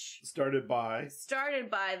avalanche. Started by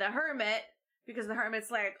the hermit, because the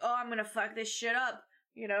hermit's like, oh, I'm gonna fuck this shit up.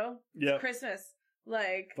 You know? Yeah. Christmas.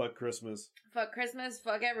 Like, fuck Christmas,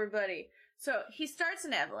 fuck everybody. So he starts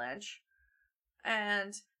an avalanche,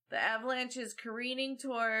 and the avalanche is careening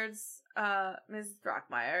towards Mrs.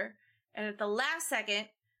 Throckmire, and at the last second,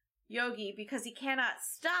 Yogi, because he cannot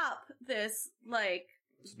stop this like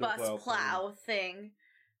bus plow thing,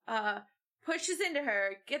 pushes into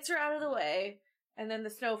her, gets her out of the way, and then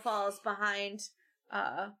the snow falls behind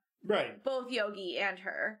both Yogi and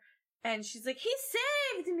her. And she's like, he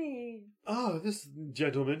saved me! Oh, this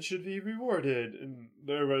gentleman should be rewarded. And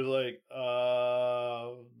everybody's like,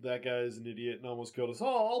 that guy's an idiot and almost killed us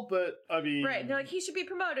all, but, I mean... Right, they're like, he should be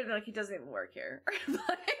promoted, and like, he doesn't even work here.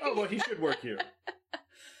 Oh, well, he should work here.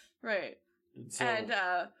 Right. And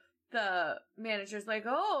the manager's like,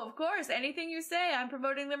 oh, of course, anything you say, I'm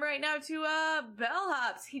promoting them right now to,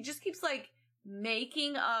 bellhops. He just keeps, like,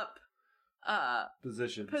 making up,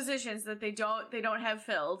 positions that they don't have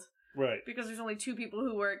filled. Right. Because there's only 2 people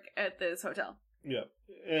who work at this hotel. Yeah.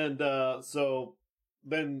 And so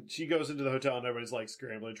then she goes into the hotel and everybody's like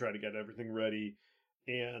scrambling, trying to get everything ready.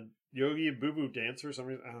 And Yogi and Boo Boo dance for some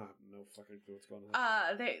reason. I don't have no fucking clue what's going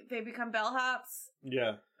on. They become bellhops.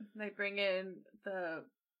 Yeah. They bring in the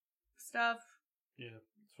stuff. Yeah.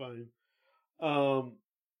 It's fine.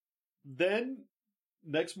 Then,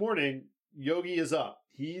 next morning, Yogi is up.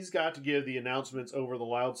 He's got to give the announcements over the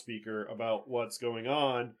loudspeaker about what's going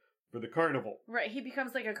on for the carnival. Right, he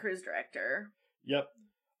becomes like a cruise director. Yep.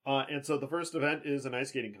 And so the first event is an ice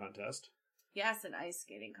skating contest. Yes, an ice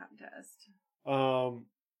skating contest.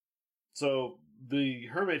 So the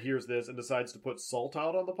hermit hears this and decides to put salt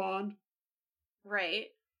out on the pond. Right.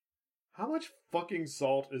 How much fucking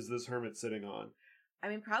salt is this hermit sitting on? I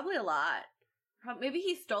mean, probably a lot. Maybe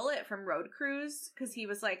he stole it from Road Cruise because he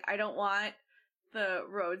was like, I don't want the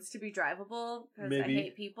roads to be drivable because I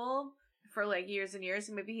hate people for like years and years.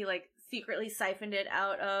 And maybe he like secretly siphoned it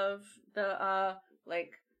out of the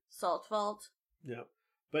like salt vault. Yeah.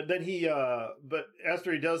 But then but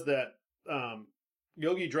after he does that,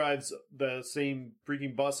 Yogi drives the same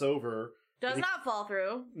freaking bus over. Does not fall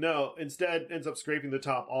through. No, instead ends up scraping the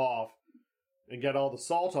top off and get all the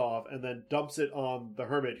salt off, and then dumps it on the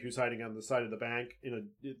hermit who's hiding on the side of the bank.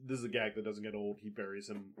 This is a gag that doesn't get old. He buries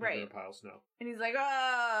him in a pile of snow. And he's like,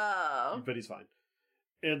 oh. But he's fine.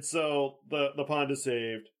 And so the pond is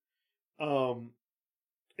saved. And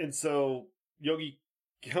so Yogi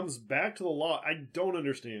comes back to the lodge. I don't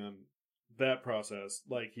understand that process.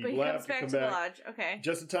 Like, he comes back to the lodge. Okay.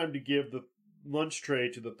 Just in time to give the lunch tray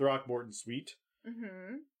to the Throckmorton suite.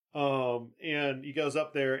 Mm-hmm. And he goes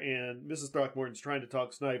up there, and Mrs. Throckmorton's trying to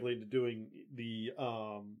talk Snively into doing the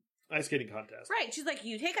ice skating contest. Right. She's like,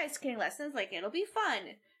 you take ice skating lessons, like, it'll be fun,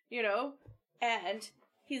 you know? And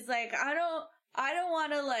he's like, I don't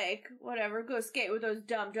want to, like, whatever, go skate with those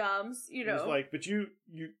dum-dums, you know? He's like, but you'll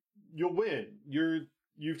win.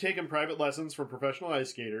 You've taken private lessons from professional ice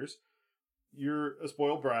skaters. You're a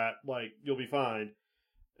spoiled brat. Like, you'll be fine.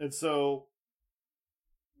 And so,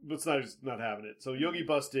 but Snider's not having it. So Yogi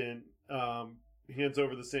busts in, hands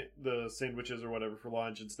over the sandwiches or whatever for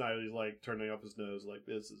lunch, and Snively's like turning up his nose, like,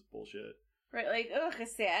 this is bullshit. Right, like, ugh, a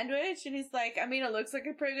sandwich? And he's like, I mean, it looks like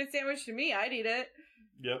a pretty good sandwich to me. I'd eat it.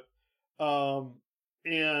 Yep.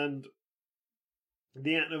 And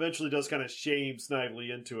the aunt eventually does kind of shame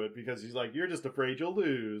Snively into it, because he's like, you're just afraid you'll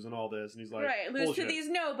lose and all this. And he's like, right, lose bullshit. to these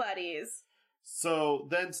nobodies. So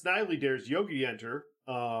then Snively dares Yogi enter,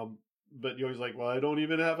 but Yogi's like, well, I don't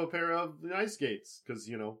even have a pair of ice skates, because,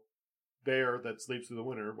 you know, bear that sleeps through the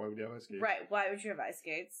winter, why would you have ice skates? Right, why would you have ice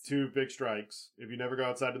skates? 2 big strikes if you never go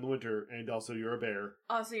outside in the winter, and also you're a bear.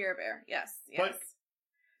 Also, you're a bear, yes. But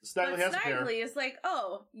Snively has a pair. Snively is like,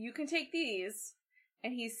 oh, you can take these.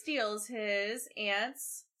 And he steals his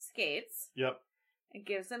aunt's skates. Yep. And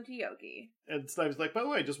gives them to Yogi. And Snively's like, by the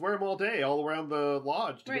way, just wear them all day, all around the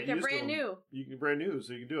lodge. To right, get they're used brand to them. new. They're brand new,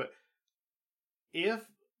 so you can do it. If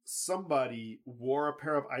somebody wore a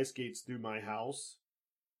pair of ice skates through my house,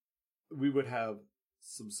 we would have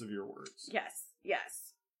some severe words.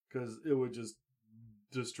 Yes. Because it would just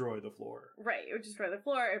destroy the floor. Right, it would destroy the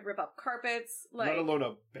floor, it would rip up carpets. Like, let alone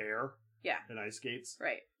a bear. Yeah. And ice skates.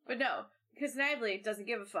 Right. But no, because Snively doesn't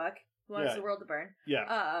give a fuck. He wants the world to burn.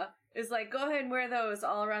 Yeah. Is like, go ahead and wear those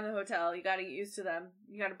all around the hotel. You gotta get used to them.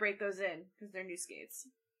 You gotta break those in, because they're new skates.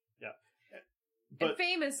 Yeah. And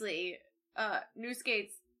famously, new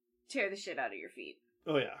skates tear the shit out of your feet.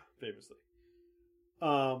 Oh yeah, famously.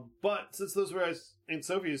 But since those were Aunt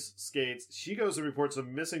Sophie's skates, she goes and reports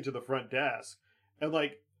them missing to the front desk. And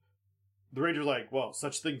like, the ranger's like, well,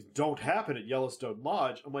 such things don't happen at Yellowstone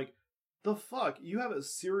Lodge. I'm like, the fuck? You have a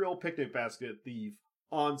serial picnic basket thief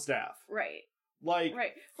on staff. Right. Like,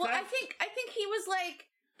 right. Well, I think he was like,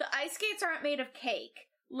 the ice skates aren't made of cake.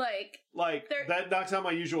 Like that knocks out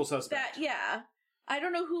my usual suspect. Yeah. I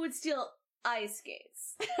don't know who would steal ice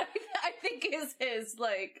skates. I think is his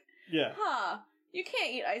like, yeah. You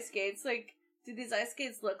can't eat ice skates. Like, do these ice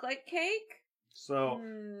skates look like cake? So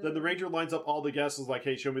then the ranger lines up all the guests, is like,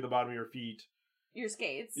 hey, show me the bottom of your feet. Your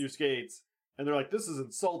skates. And they're like, this is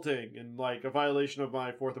insulting and like a violation of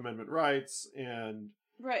my Fourth Amendment rights and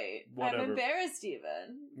right. whatever. I'm embarrassed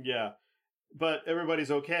even. Yeah. But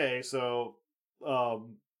everybody's okay, so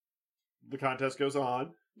the contest goes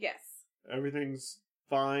on. Yes. Everything's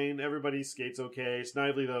fine. Everybody skates okay.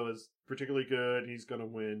 Snively, though, is particularly good. He's going to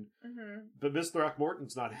win. Mm-hmm. But Miss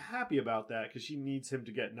Throckmorton's not happy about that because she needs him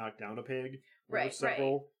to get knocked down a peg. Right,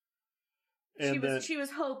 several. Right. And she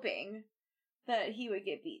was hoping that he would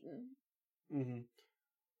get beaten. Mm-hmm.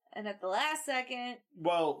 And at the last second...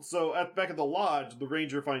 Well, so back at the lodge, the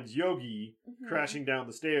ranger finds Yogi crashing down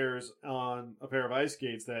the stairs on a pair of ice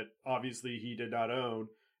skates that obviously he did not own.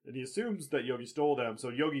 And he assumes that Yogi stole them, so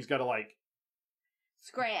Yogi's got to, like...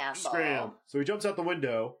 Scram. So he jumps out the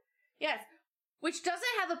window. Yes. Which doesn't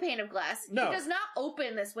have a pane of glass. No. He does not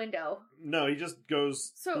open this window. No, he just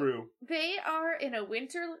goes through. They are in a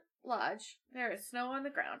winter lodge, there is snow on the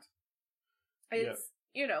ground. It's,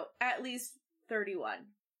 at least 31.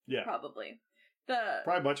 Yeah. Probably.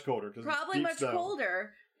 Probably much colder. Probably much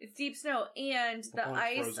colder. It's deep snow. And the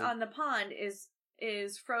ice frozen on the pond is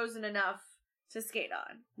frozen enough to skate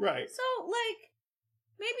on. Right. So,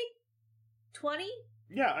 maybe 20?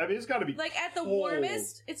 Yeah, I mean, it's got to be at the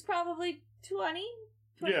warmest, it's probably 20,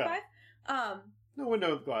 25. Yeah. No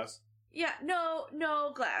window with glass. Yeah,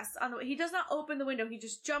 no glass. He does not open the window. He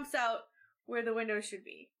just jumps out where the window should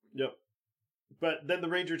be. Yep. But then the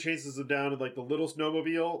ranger chases him down in, the little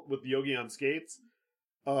snowmobile with Yogi on skates.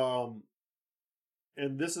 And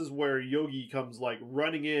this is where Yogi comes,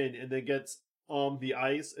 running in and then gets on the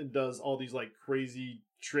ice and does all these, crazy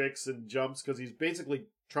tricks and jumps because he's basically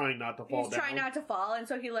trying not to fall down. He's trying not to fall, and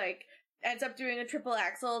so he, ends up doing a triple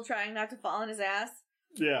axel, trying not to fall on his ass.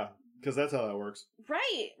 Yeah, because that's how that works.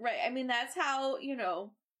 Right. I mean, that's how,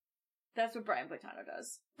 that's what Brian Boitano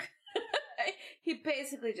does. He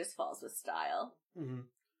basically just falls with style. Mm-hmm.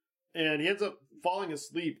 And he ends up falling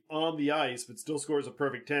asleep on the ice, but still scores a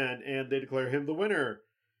perfect 10, and they declare him the winner.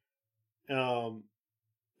 And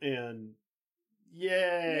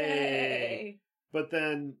yay! But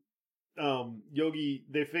then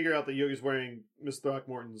they figure out that Yogi's wearing Miss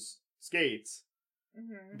Throckmorton's skates.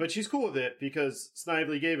 Mm-hmm. But she's cool with it because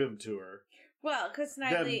Snively gave him to her. Well, because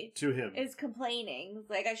Snively to him. is complaining.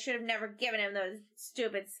 I should have never given him those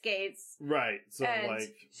stupid skates. Right. So, and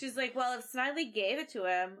she's like, well, if Snively gave it to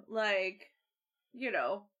him,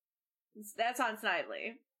 that's on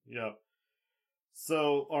Snively. Yep.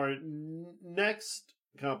 So, our next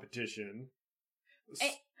competition...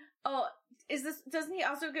 doesn't he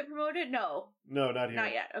also get promoted? No. No, not here.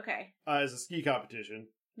 Not yet, okay. It's a ski competition.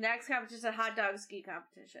 Next competition, a hot dog ski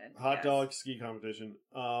competition. Hot dog ski competition.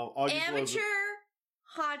 Amateur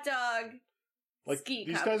hot dog ski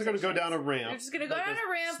these guys are going to go down a ramp. They're just going to go down a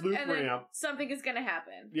ramp, and then something is going to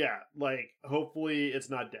happen. Yeah, hopefully it's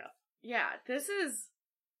not death. Yeah, this is...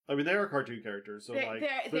 I mean, they are cartoon characters, so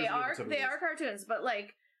they are cartoons, but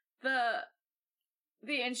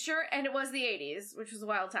the insurance, and it was the 80s, which was a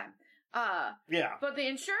wild time. Yeah. But the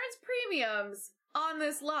insurance premiums on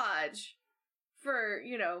this lodge for,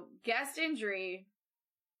 guest injury,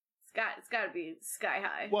 it's got to be sky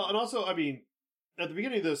high. Well, and also, I mean, at the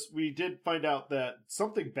beginning of this, we did find out that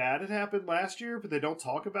something bad had happened last year, but they don't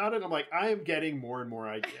talk about it. I'm like, I am getting more and more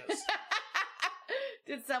ideas.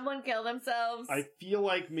 Did someone kill themselves? I feel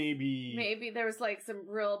like maybe there was some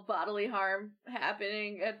real bodily harm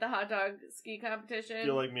happening at the hot dog ski competition. I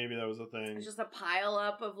feel like maybe that was a thing. It's just a pile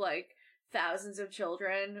up of thousands of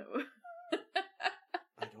children.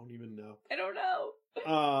 I don't even know. I don't know.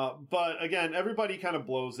 But again, everybody kind of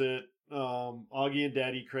blows it. Augie and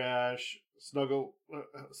Daddy crash. Snagglepuss,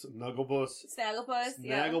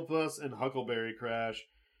 and Huckleberry crash.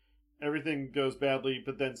 Everything goes badly,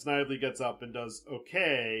 but then Snively gets up and does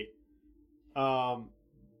okay.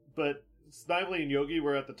 But Snively and Yogi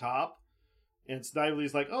were at the top, and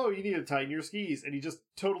Snively's like, "Oh, you need to tighten your skis," and he just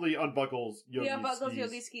totally unbuckles Yogi's skis. He unbuckles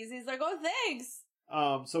Yogi's skis. He's like, "Oh, thanks."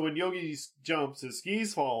 So when Yogi jumps, his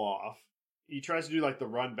skis fall off. He tries to do the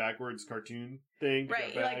run backwards cartoon thing.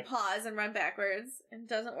 Right, you pause and run backwards, and it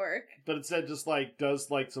doesn't work. But instead just does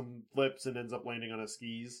some flips and ends up landing on his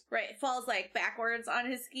skis. Right, falls backwards on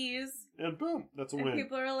his skis. And boom, that's a win. And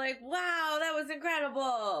people are like, wow, that was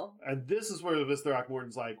incredible. And this is where Mr.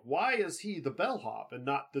 Throckmorton's like, why is he the bellhop and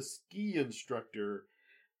not the ski instructor?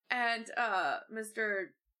 And Mr.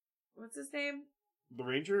 What's his name? The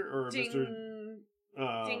Ranger or Mr.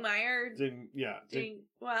 Dingmeyer?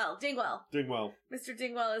 Dingwell. Dingwell. Mr.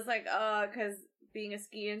 Dingwell is like, because being a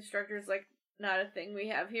ski instructor is not a thing we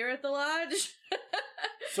have here at the lodge.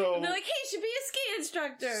 So and they're like, he should be a ski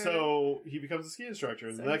instructor. So he becomes a ski instructor,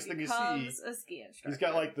 and the next thing you see, a ski instructor. He's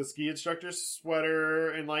got the ski instructor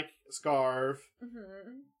sweater and scarf.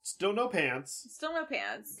 Mm-hmm. Still no pants.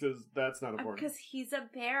 Because that's not important. Because he's a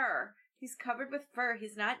bear. He's covered with fur.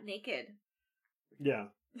 He's not naked. Yeah.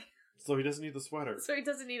 So he doesn't need the sweater.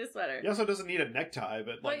 He also doesn't need a necktie,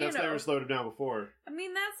 but that's never slowed him down before. I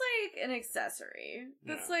mean, that's an accessory.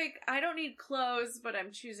 That's I don't need clothes, but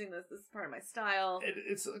I'm choosing this. This is part of my style.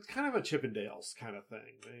 It's kind of a Chippendales kind of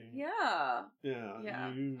thing. Yeah. Yeah.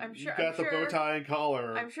 I'm sure. You got the bow tie and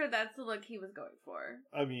collar. I'm sure that's the look he was going for.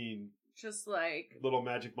 I mean, just little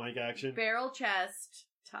Magic Mike action. Barrel chest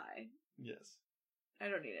tie. Yes. I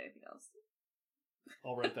don't need anything else.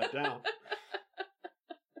 I'll write that down.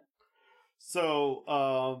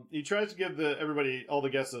 So, he tries to give all the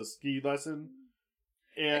guests a ski lesson.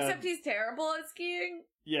 Except he's terrible at skiing.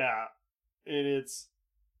 Yeah. And it's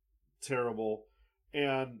terrible.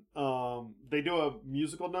 And, they do a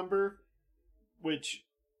musical number, which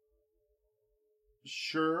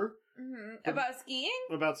sure About skiing?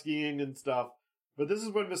 about skiing and stuff. But this is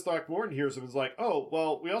when Miss Throckmorton hears him and is like, oh,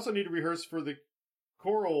 well, we also need to rehearse for the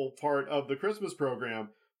choral part of the Christmas program.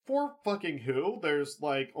 For fucking who? There's,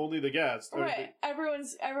 like, only the guests. Right.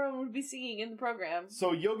 Everyone would be singing in the program.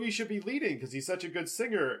 So Yogi should be leading because he's such a good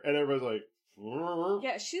singer. And everybody's like,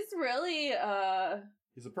 yeah, she's really,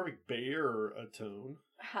 he's a perfect baritone.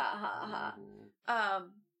 Ha ha ha.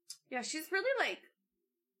 Yeah, she's really, like,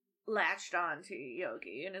 latched on to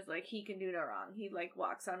Yogi and is like, he can do no wrong. He, like,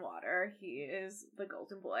 walks on water. He is the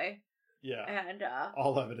golden boy. Yeah. And,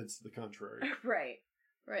 all evidence to the contrary. Right.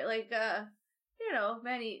 Right. Like,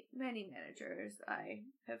 many managers I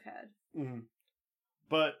have had. Mm-hmm.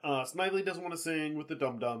 But Snively doesn't want to sing with the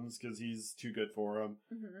dum-dums because he's too good for him.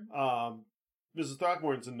 Mm-hmm. Mrs.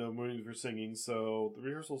 Throckmorton's in no mood for singing, so the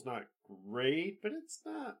rehearsal's not great, but it's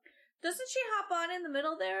not. Doesn't she hop on in the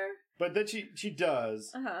middle there? But then she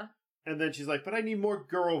does. Uh-huh. And then she's like, but I need more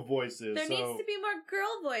girl voices. There needs to be more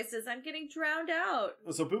girl voices. I'm getting drowned out.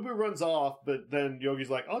 So Boo Boo runs off, but then Yogi's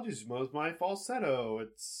like, I'll just use my falsetto.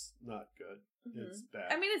 It's not good. Mm-hmm. It's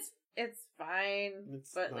bad. I mean, it's fine,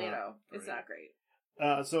 but, it's not great.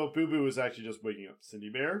 So Boo Boo is actually just waking up Cindy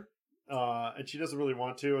Bear. And she doesn't really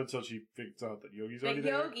want to until she figures out that Yogi's already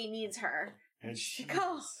there. Yogi needs her. And she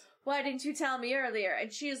goes, why didn't you tell me earlier?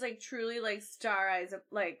 And she is, like, truly, like, star eyes,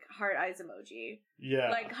 like, heart eyes emoji.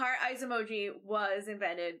 Yeah. Like, heart eyes emoji was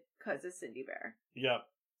invented because of Cindy Bear. Yep.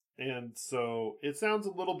 And so it sounds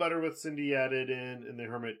a little better with Cindy added in, and the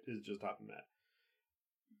Hermit is just hopping that.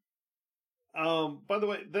 By the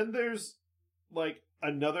way, then there's, like,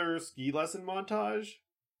 another ski lesson montage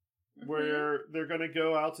where they're gonna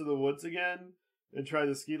go out to the woods again and try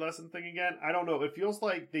the ski lesson thing again. I don't know. It feels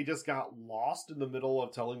like they just got lost in the middle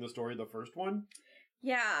of telling the story of the first one.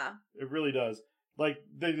 Yeah. It really does. Like,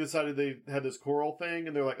 they decided they had this choral thing,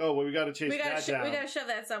 and they're like, oh, well, we gotta chase that down. We gotta shove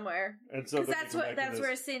that somewhere. And so that's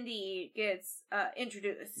where Cindy gets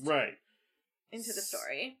introduced. Right. Into the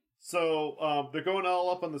story. So, they're going all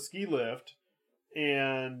up on the ski lift,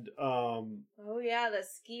 and, oh yeah, the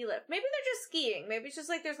ski lift. Maybe they're just skiing. Maybe it's just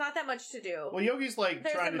like there's not that much to do. Well, Yogi's like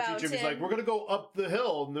There's trying to mountain. teach him. He's like, we're gonna go up the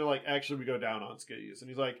hill, and they're like, actually, we go down on skis. And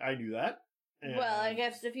he's like, I knew that. And well, I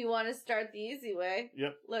guess if you want to start the easy way,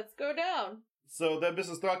 yep. Let's go down. So then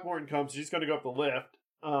Mrs. Throckmorton comes. She's gonna go up the lift.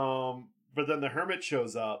 But then the Hermit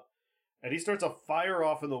shows up, and he starts a fire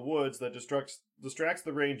off in the woods that distracts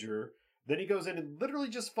the ranger. Then he goes in and literally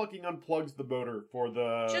just fucking unplugs the motor for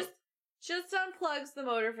the... Just unplugs the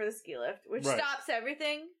motor for the ski lift, which stops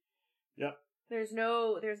everything. Yep. There's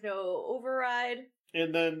no override.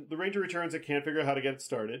 And then the ranger returns and can't figure out how to get it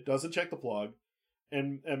started. Doesn't check the plug.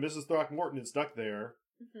 And Mrs. Throckmorton is stuck there.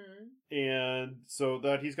 Mm-hmm. And so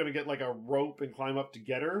that he's going to get like a rope and climb up to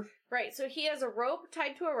get her. Right, so he has a rope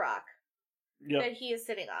tied to a rock that he is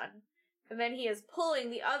sitting on. And then he is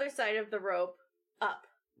pulling the other side of the rope up.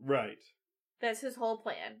 Right. That's his whole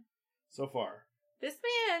plan. So far. This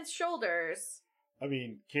man's shoulders. I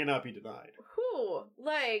mean, cannot be denied. Whew,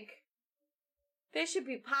 like, they should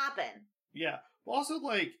be popping. Yeah. Also,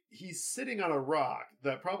 like, he's sitting on a rock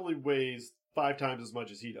that probably weighs 5 times as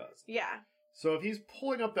much as he does. Yeah. So if he's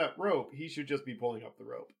pulling up that rope, he should just be pulling up the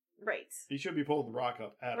rope. Right. He should be pulling the rock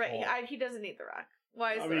up at all. Right. He doesn't need the rock.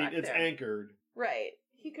 Why is the rock it's there? anchored. Right.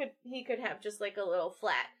 He could have just like a little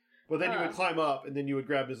flat. But then you would climb up, and then you would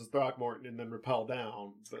grab Mrs. Throckmorton and then rappel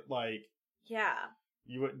down. But, like... Yeah.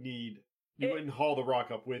 You wouldn't haul the rock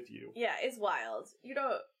up with you. Yeah, it's wild. You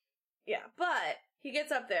don't... Yeah, but he gets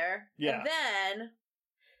up there. Yeah. And then...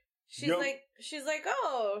 She's like,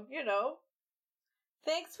 oh,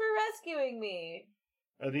 thanks for rescuing me.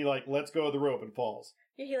 And he, like, lets go of the rope and falls.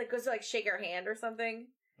 Yeah, he, like, goes to, like, shake her hand or something.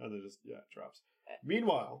 And then just, it drops.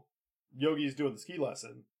 Meanwhile, Yogi's doing the ski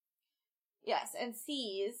lesson. Yes, and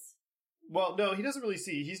sees... Well, no, he doesn't really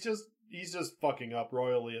see. He's just fucking up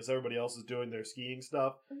royally as everybody else is doing their skiing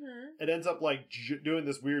stuff. Mm-hmm. It ends up, like, doing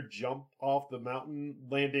this weird jump off the mountain,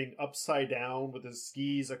 landing upside down with his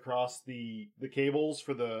skis across the cables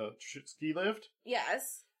for the ski lift.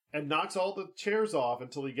 Yes. And knocks all the chairs off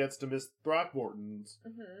until he gets to Miss Throckmorton's,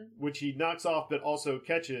 which he knocks off but also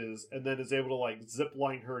catches, and then is able to, like, zip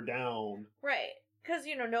line her down. Right. Because,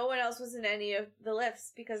 no one else was in any of the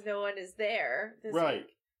lifts because no one is there this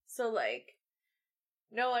week. So, like,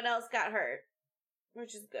 no one else got hurt,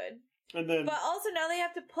 which is good. And then, but also now they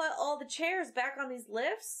have to put all the chairs back on these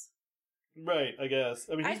lifts. Right, I guess.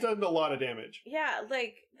 I mean, he's done a lot of damage. Yeah,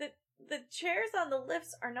 like, the chairs on the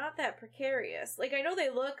lifts are not that precarious. Like, I know they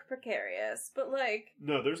look precarious, but, like...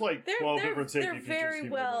 No, there's, like, 12 different safety features. They're very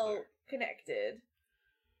well connected.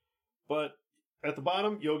 But at the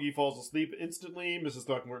bottom, Yogi falls asleep instantly. Mrs.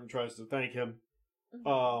 Throckmorton tries to thank him.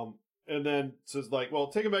 Mhm. And then says like, well,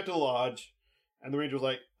 take him back to the lodge. And the ranger's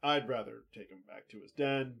like, I'd rather take him back to his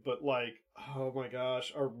den, but like, oh my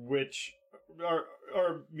gosh, our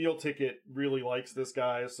meal ticket really likes this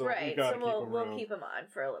guy, so we Right, gotta so keep him around. we'll keep him on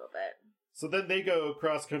for a little bit. So then they go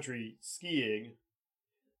cross country skiing,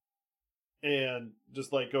 and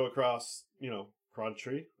just like go across,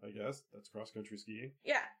 country, I guess that's cross country skiing.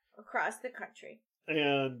 Yeah, across the country.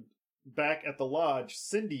 And back at the lodge,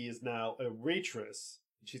 Cindy is now a waitress.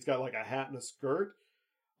 She's got like a hat and a skirt.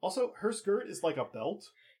 Also, her skirt is like a belt.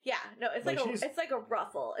 Yeah, no, it's Like, it's like a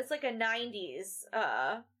ruffle. It's like a 90s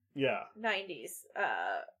Yeah. 90s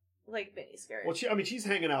like mini skirt. Well, she's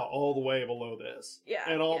hanging out all the way below this. Yeah.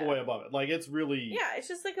 And all yeah. the way above it. Like, it's really... Yeah, it's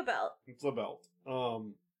just like a belt. It's a belt.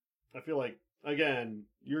 I feel like, again,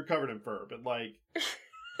 you're covered in fur, but like...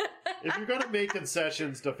 if you're gonna make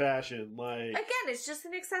concessions to fashion, like... Again, it's just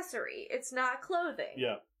an accessory. It's not clothing.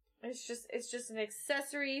 Yeah. It's just an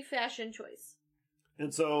accessory fashion choice.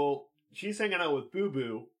 And so, she's hanging out with Boo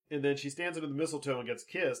Boo, and then she stands under the mistletoe and gets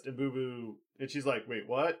kissed, and Boo Boo... And she's like, wait,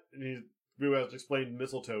 what? And Boo has explained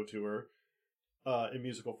mistletoe to her, in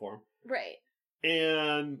musical form. Right.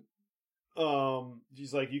 And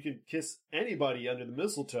she's like, you can kiss anybody under the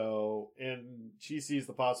mistletoe, and she sees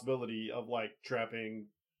the possibility of like trapping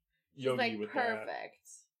Yogi like, with perfect.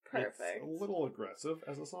 that. Perfect. It's a little aggressive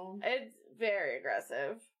as a song. It's very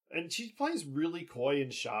aggressive. And she plays really coy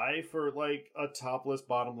and shy for like a topless,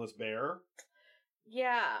 bottomless bear.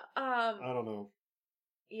 Yeah. I don't know.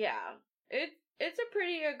 Yeah. It's a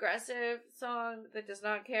pretty aggressive song that does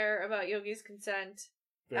not care about Yogi's consent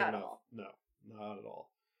Fair at enough. all. No, not at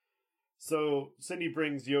all. So Cindy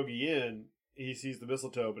brings Yogi in. He sees the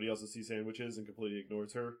mistletoe, but he also sees sandwiches and completely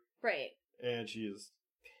ignores her. Right. And she is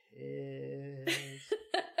pissed.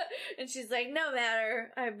 And she's like, no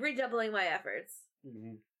matter, I'm redoubling my efforts.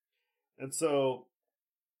 Mm-hmm. And so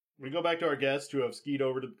we go back to our guests who have skied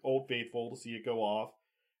over to Old Faithful to see it go off.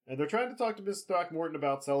 And they're trying to talk to Miss Throckmorton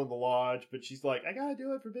about selling the lodge, but she's like, I gotta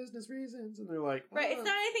do it for business reasons. And they're like, Right, it's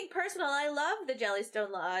not anything personal. I love the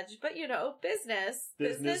Jellystone Lodge, but business.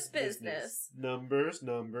 Business. Numbers.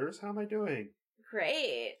 How am I doing?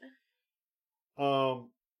 Great. And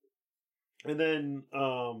then,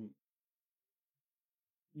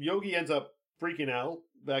 Yogi ends up freaking out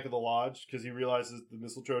back at the lodge because he realizes the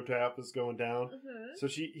mistletoe tap is going down. Mm-hmm. So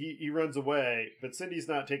he runs away, but Cindy's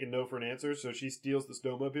not taking no for an answer, so she steals the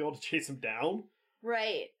snowmobile to chase him down.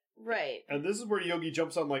 Right. And this is where Yogi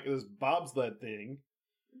jumps on like this bobsled thing,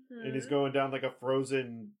 Mm-hmm. and he's going down like a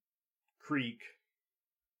frozen creek.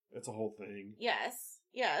 It's a whole thing. Yes,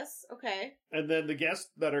 okay. And then the guests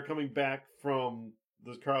that are coming back from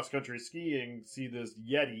the cross-country skiing see this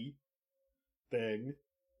Yeti thing.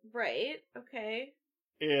 Right, okay.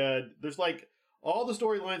 And there's like all the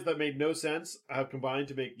storylines that made no sense have combined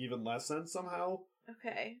to make even less sense somehow.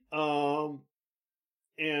 Okay.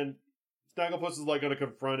 And Snagglepuss is like gonna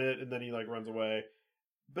confront it, and then he like runs away.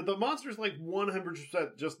 But the monster's like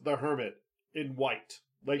 100% just the hermit in white.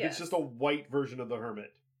 Like Yes. it's just a white version of the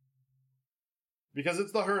hermit. Because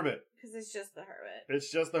it's the hermit. Because it's just the hermit. It's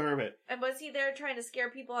just the hermit. And was he there trying to scare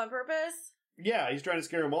people on purpose? Yeah, he's trying to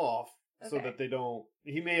scare him off so Okay. that they don't.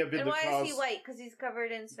 He may have been And the why cause. is he white? Because he's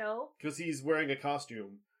covered in snow? Because he's wearing a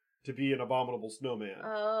costume to be an abominable snowman.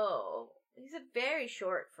 Oh. He's a very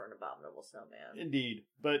short for an abominable snowman. Indeed.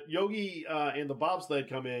 But Yogi and the bobsled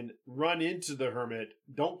come in, run into the hermit,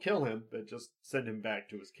 don't kill him, but just send him back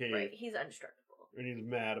to his cave. Right, he's indestructible. And he's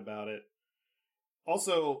mad about it.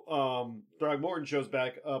 Also, Throgmorton shows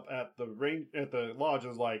back up at the lodge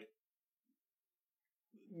and is like,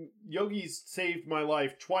 Yogi's saved my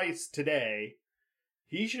life twice today.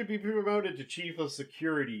 He should be promoted to chief of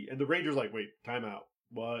security. And the ranger's like, wait, time out.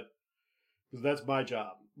 What? Because that's my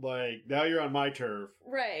job. Like, now you're on my turf.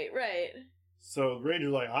 Right. So the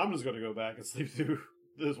ranger's like, I'm just going to go back and sleep through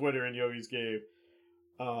this winter in Yogi's cave.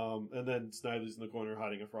 And then Snively's in the corner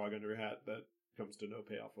hiding a frog under a hat that comes to no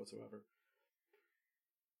payoff whatsoever.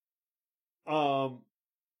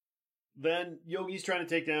 Then Yogi's trying to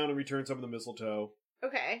take down and return some of the mistletoe.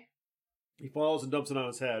 Okay. He falls and dumps it on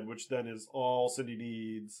his head, which then is all Cindy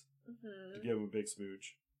needs Mm-hmm. to give him a big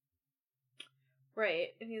smooch. Right.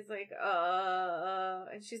 And he's like,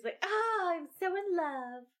 and she's like, I'm so in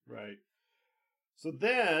love. Right. So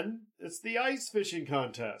then, it's the ice fishing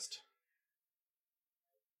contest.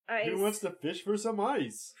 Ice. Who wants to fish for some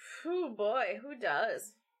ice? Oh boy, who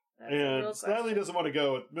does? That's a And real Snively question. doesn't want to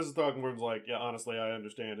go. Mrs. Throckmorton's like, yeah, honestly, I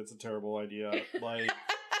understand. It's a terrible idea. Like,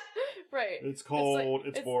 Right. it's cold,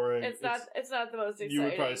 it's boring. It's not the most exciting. You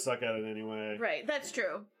would probably suck at it anyway. Right, that's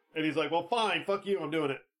true. And he's like, well, fine, fuck you, I'm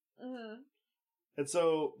doing it. Mm-hmm. And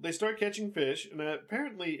so they start catching fish, and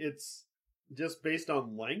apparently it's just based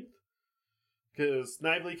on length. Because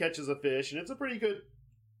Snively catches a fish, and it's a pretty good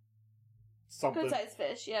something. Good sized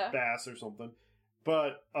fish, yeah. Bass or something.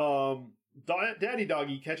 But Daddy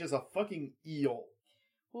Doggy catches a fucking eel.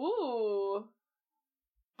 Ooh.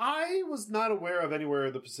 I was not aware of anywhere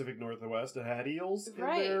in the Pacific Northwest that had eels in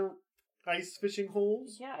their ice fishing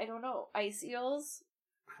holes. Yeah, I don't know. Ice eels?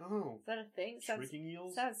 I don't know. Is that a thing? Shrieking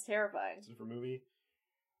eels? Sounds terrifying. It's a different movie.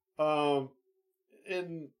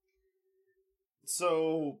 And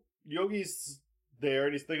so Yogi's there,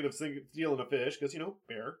 and he's thinking of stealing a fish, because,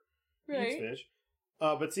 bear eats fish.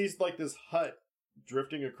 But sees, this hut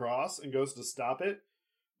drifting across and goes to stop it,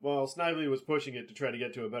 while Snively was pushing it to try to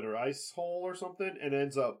get to a better ice hole or something, and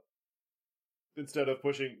ends up, instead of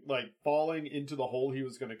pushing, falling into the hole he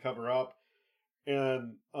was going to cover up.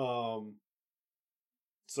 And,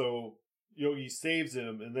 so Yogi saves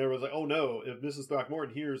him, and there was oh no, if Mrs.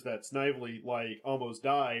 Throckmorton hears that Snively, almost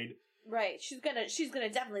died... Right, she's gonna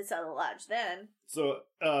definitely sell the lodge then. So,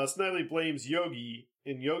 Snively blames Yogi,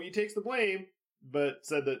 and Yogi takes the blame, but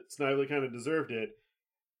said that Snively kind of deserved it.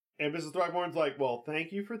 And Mrs. Throckmorton's well,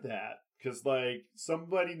 thank you for that, because,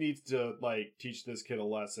 somebody needs to, teach this kid a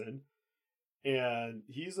lesson. And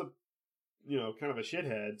he's a, kind of a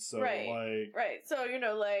shithead, so, Right, so,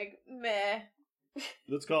 meh.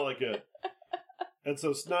 Let's call it good. And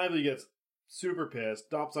so Snively gets super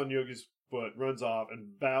pissed, stomps on Yogi's foot, runs off, and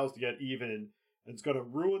vows to get even, and it's going to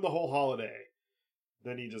ruin the whole holiday.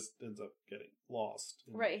 Then he just ends up getting lost.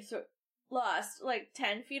 Right, so lost,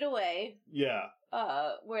 10 feet away. Yeah.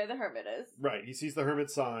 Where the hermit is. Right, he sees the hermit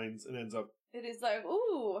signs and ends up... It is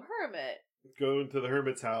ooh, hermit. Going to the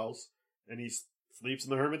hermit's house, and he sleeps in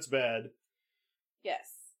the hermit's bed. Yes,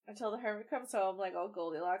 until the hermit comes home, all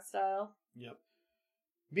Goldilocks style. Yep.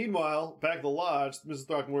 Meanwhile, back at the lodge, Mrs.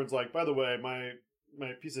 Throckmorton's by the way, my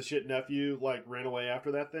piece of shit nephew, ran away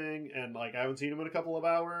after that thing, and, I haven't seen him in a couple of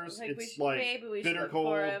hours. It's, maybe we bitter should cold,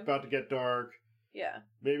 look for him. about to get dark. Yeah.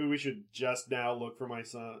 Maybe we should just now look for my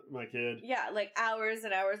kid. Yeah, hours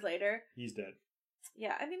and hours later. He's dead.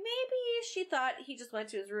 Yeah, I mean, maybe she thought he just went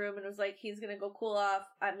to his room and was he's gonna go cool off,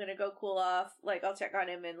 I'm gonna go cool off, I'll check on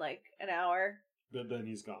him in, an hour. But then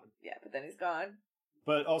he's gone. Yeah, but then he's gone.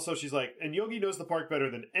 But also she's and Yogi knows the park better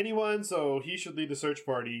than anyone, so he should lead the search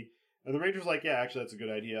party. And the ranger's yeah, actually, that's a good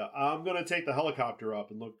idea. I'm gonna take the helicopter up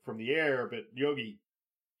and look from the air, but Yogi,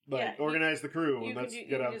 organize the crew and let's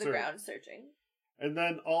get out and search. The ground searching. And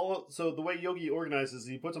then so the way Yogi organizes,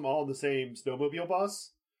 he puts them all in the same snowmobile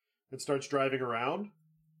bus and starts driving around,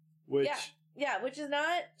 which... Yeah, which is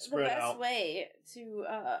not the best out. way to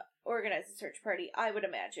organize a search party, I would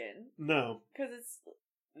imagine. No. Because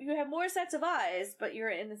you have more sets of eyes, but you're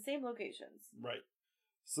in the same locations. Right.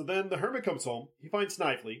 So then the hermit comes home, he finds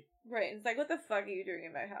Snively. Right, it's what the fuck are you doing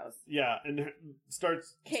in my house? Yeah, and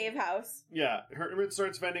starts... Cave house. Yeah, Hermit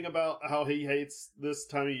starts venting about how he hates this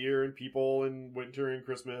time of year and people and winter and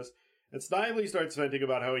Christmas. And Snively starts venting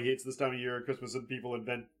about how he hates this time of year and Christmas and people and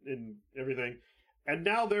everything. And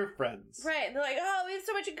now they're friends. Right, and they're oh, we have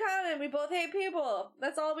so much in common, we both hate people.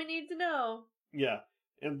 That's all we need to know. Yeah,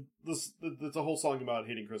 and it's a whole song about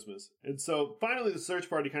hating Christmas. And so finally the search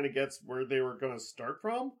party kind of gets where they were going to start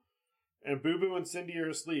from. And Boo Boo and Cindy are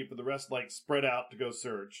asleep, but the rest, spread out to go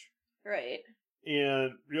search. Right.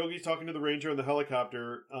 And Yogi's talking to the ranger on the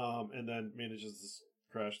helicopter, and then manages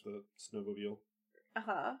to crash the snowmobile.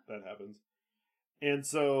 Uh-huh. That happens. And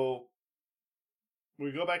so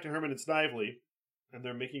we go back to Herman and Snively, and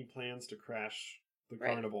they're making plans to crash the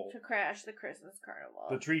carnival. To crash the Christmas carnival.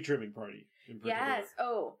 The tree trimming party, in particular. Yes.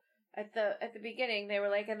 Oh, at the beginning, they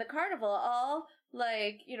were and the carnival all,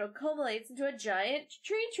 culminates into a giant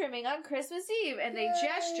tree trimming on Christmas Eve. And they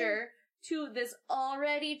gesture to this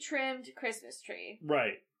already trimmed Christmas tree.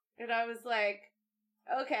 Right. And I was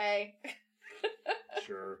okay.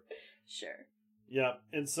 Sure. Sure. Yeah,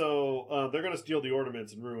 and so they're going to steal the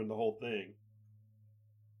ornaments and ruin the whole thing.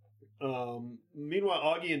 Meanwhile,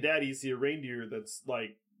 Augie and Daddy see a reindeer that's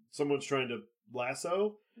someone's trying to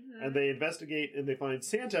lasso, and they investigate and they find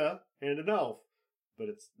Santa and an elf. But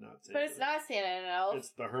it's not Santa. But it's not Santa and an elf. It's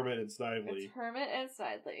the Hermit and Snively. It's Hermit and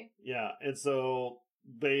Snively. Yeah, and so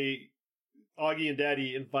Augie and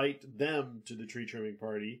Daddy invite them to the tree trimming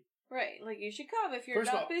party. Right, you should come if you're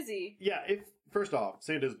not busy. Yeah, first off,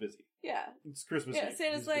 Santa's busy. Yeah. It's Christmas Eve.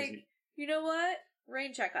 Santa's busy. You know what?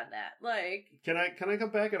 Rain check on that. Can I come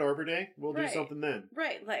back at Arbor Day? We'll do something then.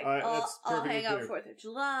 Right, I'll hang out 4th of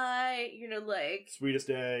July, Sweetest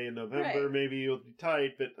day in November, maybe you'll be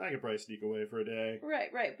tight, but I could probably sneak away for a day. Right,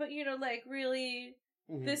 but really,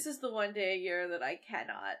 this is the one day a year that I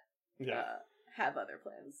cannot have other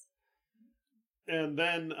plans. And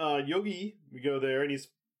then Yogi, we go there, and he's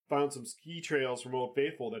found some ski trails from Old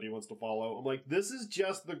Faithful that he wants to follow. I'm like, this is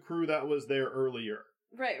just the crew that was there earlier.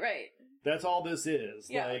 Right. That's all this is.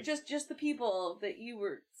 Yeah, like, just the people that you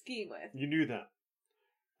were skiing with. You knew them.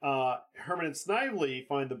 Herman and Snively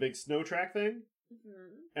find the big snow track thing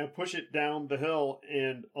and push it down the hill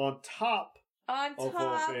and on top of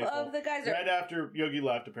the geyser. Right after Yogi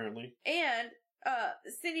left, apparently. And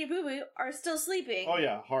Cindy and Boo Boo are still sleeping. Oh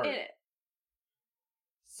yeah, hard. In it.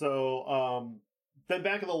 So, then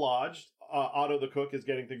back at the lodge, Otto the cook is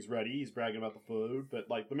getting things ready. He's bragging about the food, but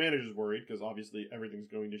like the manager's worried because obviously everything's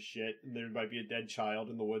going to shit and there might be a dead child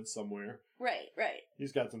in the woods somewhere. Right.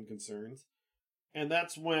 He's got some concerns. And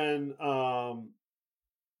that's when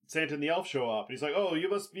Santa and the elf show up. He's like, oh, you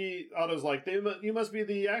must be... Otto's like, you must be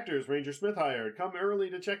the actors Ranger Smith hired. Come early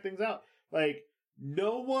to check things out. Like,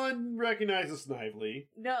 no one recognizes Snively.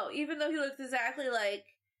 No, even though he looks exactly like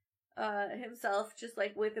himself, just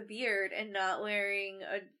like with a beard and not wearing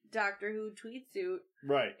a Doctor Who tweed suit.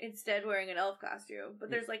 Right. Instead wearing an elf costume. But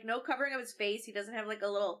there's like no covering of his face. He doesn't have like a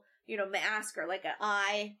little, mask or like an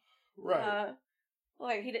eye. Right.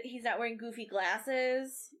 Like he's not wearing goofy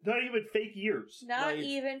glasses. Not even fake ears. Not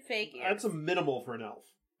even fake ears. That's a minimal for an elf,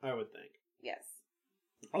 I would think. Yes.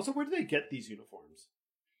 Also, where do they get these uniforms?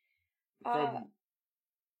 From...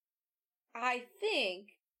 I think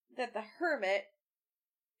that the hermit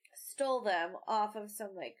stole them off of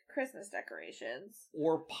some, like, Christmas decorations.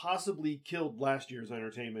 Or possibly killed last year's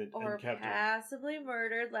entertainment and kept it. Or possibly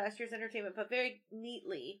murdered last year's entertainment, but very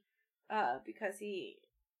neatly, because he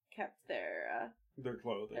kept their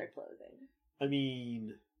clothing. I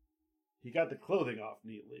mean, he got the clothing off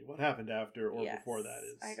neatly. What happened after or before that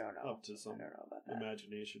is I don't know. Up to some I don't know about that.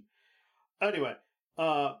 Imagination. Anyway,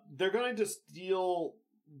 they're going to steal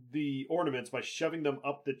the ornaments by shoving them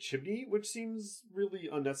up the chimney, which seems really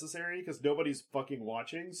unnecessary because nobody's fucking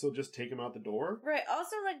watching, so just take them out the door. Right.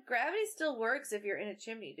 Also, like, gravity still works if you're in a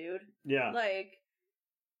chimney, dude. Yeah. Like,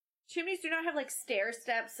 chimneys do not have, like, stair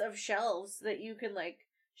steps of shelves that you can, like,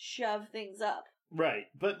 shove things up. Right.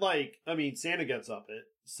 But, like, I mean, Santa gets up it,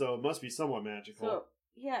 so it must be somewhat magical. So,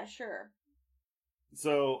 yeah, sure.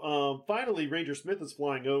 So, finally, Ranger Smith is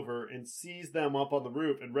flying over and sees them up on the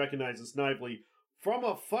roof and recognizes Snively from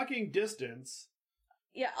a fucking distance.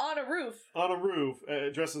 Yeah, on a roof.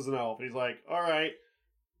 Dressed as an elf. He's like, alright.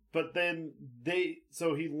 But then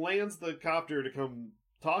so he lands the copter to come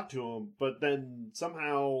talk to him, but then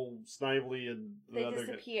somehow Snively and they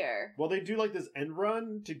disappear. Well, they do like this end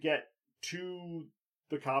run to get to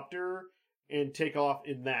the copter and take off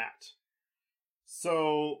in that.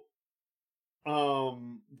 So,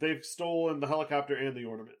 they've stolen the helicopter and the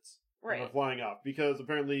ornaments. Right. And are flying up because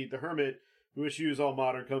apparently the hermit, who eschews all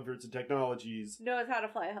modern comforts and technologies, knows how to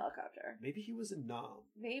fly a helicopter. Maybe he was in Nam.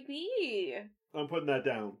 Maybe. I'm putting that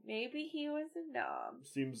down. Maybe he was in Nam.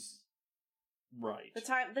 Seems right. The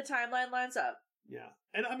timeline lines up. Yeah.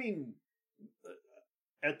 And I mean,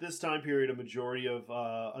 at this time period, a majority of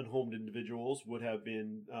unhomed individuals would have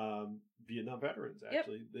been Vietnam veterans,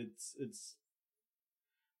 actually. Yep. It's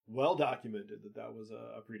well documented that was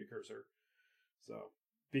a precursor. So,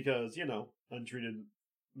 because, untreated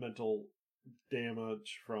mental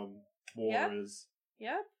damage from war is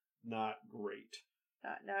not great.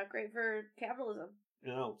 Not great for capitalism.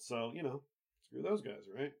 So, screw those guys,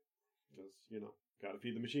 right? Because, gotta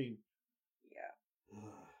feed the machine. Yeah.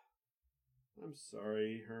 I'm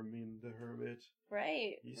sorry, Hermine the Hermit.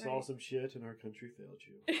 Right. You saw some shit and our country failed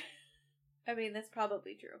you. I mean, that's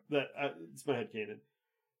probably true. It's my headcanon.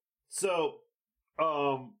 So,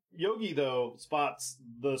 Yogi, though, spots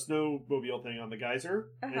the snowmobile thing on the geyser,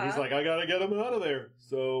 and he's like, I gotta get him out of there.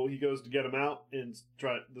 So he goes to get him out, and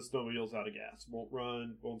the snowmobile's out of gas. Won't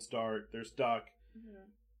run, won't start, they're stuck.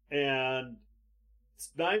 Mm-hmm. And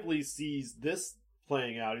Snively sees this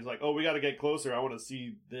playing out. He's like, oh, we gotta get closer, I want to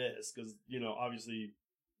see this, because, obviously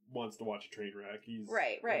wants to watch a train wreck. He's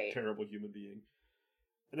a terrible human being.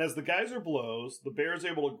 And as the geyser blows, the bear is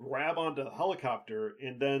able to grab onto the helicopter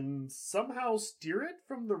and then somehow steer it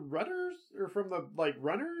from the rudders or from the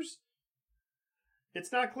runners.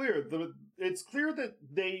 It's not clear. It's clear that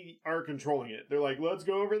they are controlling it. They're like, let's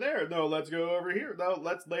go over there. No, let's go over here. No,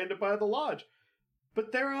 let's land it by the lodge.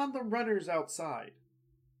 But they're on the runners outside.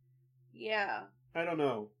 Yeah. I don't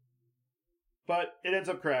know. But it ends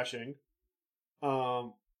up crashing.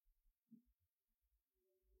 Onto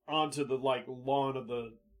the lawn of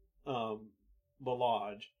the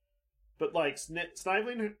lodge, but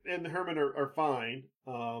Snively and Herman are fine.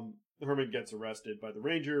 Herman gets arrested by the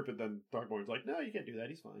ranger, but then Throckmorton's like, no, you can't do that.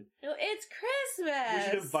 He's fine. No, it's Christmas. We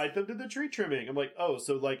should invite them to the tree trimming. I'm like, oh,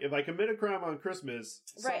 so like if I commit a crime on Christmas,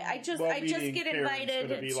 right? I just get invited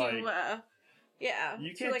to like,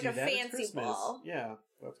 you can't like do a that. fancy ball. Yeah,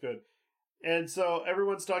 that's good. And so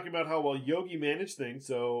everyone's talking about how well Yogi managed things.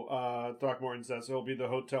 So Throckmorton says he'll be the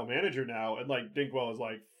hotel manager now, and like Dinkwell is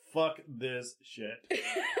like, fuck this shit.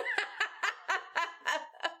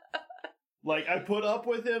 Like, I put up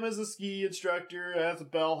with him as a ski instructor, as a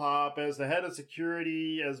bellhop, as the head of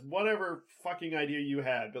security, as whatever fucking idea you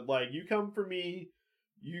had. But, like, you come for me,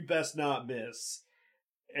 you best not miss.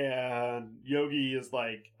 And Yogi is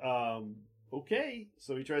like, okay.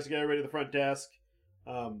 So he tries to get everybody to the front desk.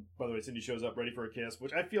 By the way, Cindy shows up ready for a kiss,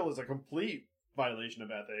 which I feel is a complete violation of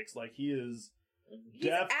ethics. Like, he's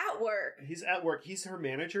at work. He's at work. He's her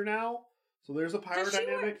manager now. So there's a power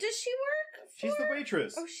dynamic. Does she work? She's the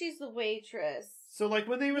waitress. Oh, she's the waitress. So, like,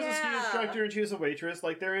 when they was a ski instructor and she was a waitress,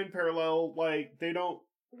 like, they're in parallel, like, they don't...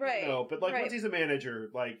 Right. No, but, like, once he's a manager,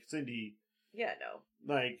 like, Cindy... Yeah,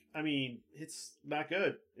 no. Like, I mean, it's not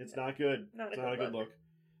good. It's not good. Not it's a not good a good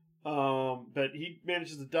look. But he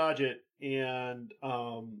manages to dodge it, and,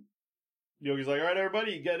 Yogi's like, alright,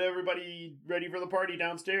 everybody, get everybody ready for the party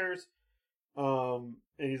downstairs.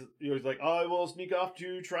 And he's like, oh, I will sneak off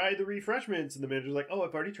to try the refreshments. And the manager's like, oh,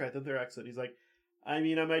 I've already tried them. They're excellent. He's like, I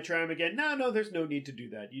mean, I might try them again. No, there's no need to do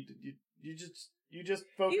that. You just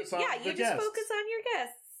focus on the guests. Yeah, you just focus on your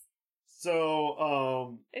guests.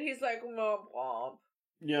 So, and he's like, womp womp.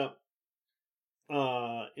 Yeah.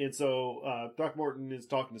 And so, Throckmorton is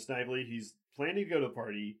talking to Snively. He's planning to go to the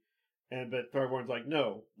party. But Throckmorton's like,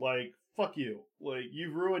 no, like, fuck you. Like,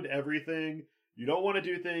 you've ruined everything. You don't want to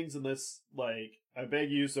do things unless, like, I beg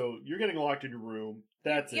you, so you're getting locked in your room.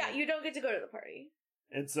 That's it. Yeah, you don't get to go to the party.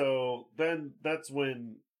 And so then that's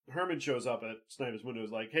when Herman shows up at Sniper's window.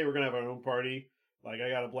 Is like, hey, we're going to have our own party. Like, I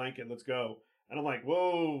got a blanket. Let's go. And I'm like,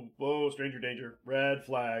 whoa, stranger danger. Red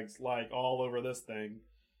flags, like, all over this thing.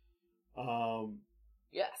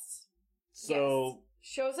 Yes. So. Yes.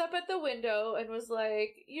 Shows up at the window and was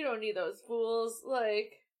like, you don't need those fools.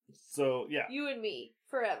 Like. So, yeah. You and me.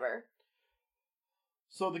 Forever.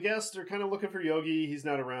 So the guests are kind of looking for Yogi. He's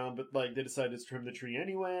not around, but like they decided to trim the tree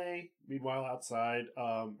anyway. Meanwhile, outside,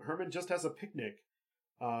 Herman just has a picnic,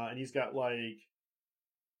 and he's got like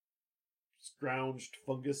scrounged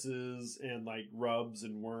funguses and like grubs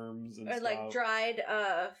and worms and stuff. Like dried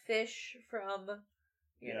fish from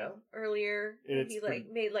you know earlier. He like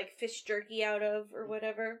made like fish jerky out of or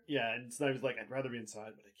whatever. Yeah, and Sniper's like, I'd rather be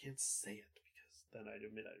inside, but I can't say it because then I'd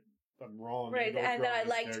admit I'm wrong. Right, and then I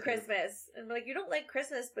liked Christmas. And like, you don't like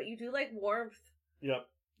Christmas, but you do like warmth. Yep.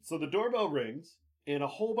 So the doorbell rings, and a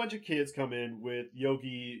whole bunch of kids come in with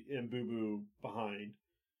Yogi and Boo Boo behind.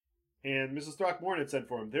 And Mrs. Throckmorton had sent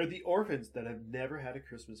for them. They're the orphans that have never had a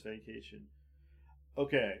Christmas vacation.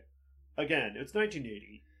 Okay. Again, it's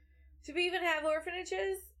 1980. Do we even have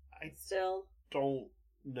orphanages? I still don't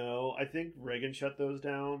know. I think Reagan shut those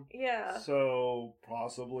down. Yeah. So,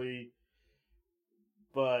 possibly...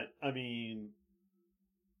 But, I mean,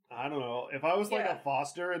 I don't know. If I was, like, a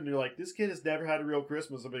foster and you're like, this kid has never had a real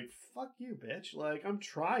Christmas, I'm like, fuck you, bitch. Like, I'm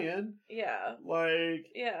trying. Yeah. Like,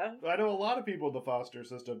 yeah. I know a lot of people in the foster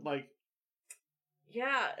system. Like,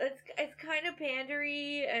 yeah, it's kind of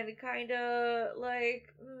pandery and kind of,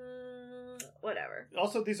 like, whatever.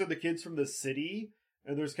 Also, these are the kids from the city,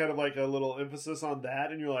 and there's kind of, like, a little emphasis on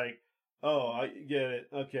that, and you're like, oh, I get it.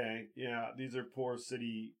 Okay, yeah, these are poor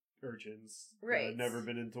city urchins. Right. I've never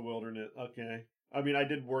been into wilderness. Okay. I mean, I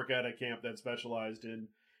did work at a camp that specialized in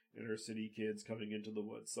inner city kids coming into the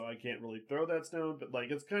woods, so I can't really throw that stone, but,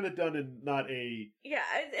 like, it's kind of done in not a... Yeah,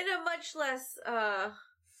 in a much less,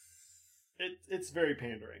 It's very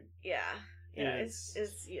pandering. Yeah. Yeah, it's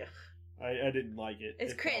yeah. I didn't like it.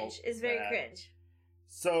 It's cringe. It's very cringe.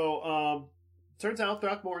 So, turns out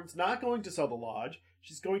Throckmorton's not going to sell the lodge.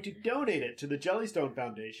 She's going to donate it to the Jellystone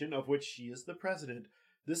Foundation, of which she is the president.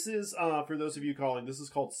 This is, for those of you calling, this is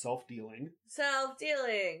called self-dealing.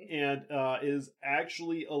 Self-dealing. And, is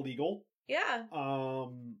actually illegal. Yeah.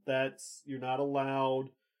 You're not allowed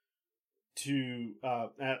to,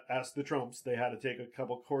 ask the Trumps. They had to take a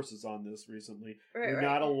couple courses on this recently. You're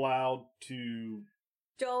not allowed to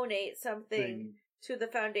donate something to the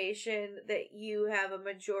foundation that you have a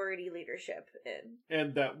majority leadership in.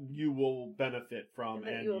 And that you will benefit from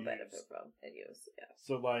and use. Yeah.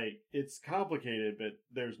 So, like, it's complicated, but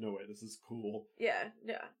there's no way. This is cool. Yeah,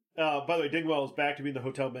 yeah. By the way, Dingwell is back to being the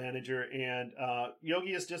hotel manager, and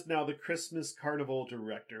Yogi is just now the Christmas Carnival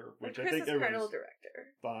director, which I think Carnival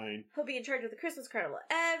director. Fine. He'll be in charge of the Christmas Carnival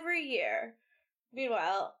every year.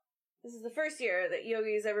 Meanwhile, this is the first year that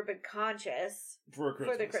Yogi's ever been conscious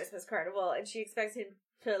For the Christmas carnival, and she expects him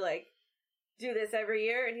to, like, do this every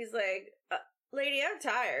year, and he's like, lady, I'm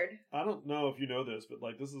tired. I don't know if you know this, but,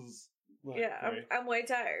 like, this is... Like, yeah, I'm way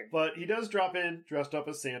tired. But he does drop in, dressed up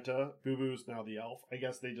as Santa. Boo Boo's now the elf. I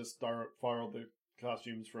guess they just borrowed the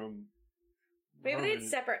costumes from... Maybe they had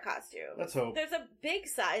separate costumes. Let's hope. There's a big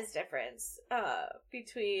size difference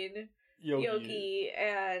between Yogi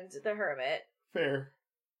and the Hermit. Fair.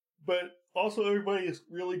 But also everybody is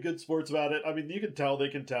really good sports about it. I mean, you can tell they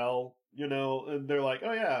can tell, you know, and they're like,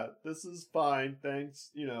 oh yeah, this is fine,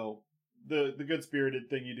 thanks, you know, the good-spirited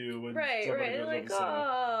thing you do when somebody goes like, over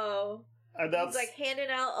oh. And that's... He's, like, handing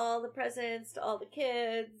out all the presents to all the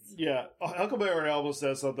kids. Yeah. Huckleberry almost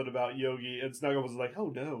says something about Yogi, and Snuggles was like,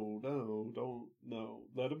 oh no,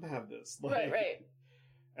 let him have this. Like, right.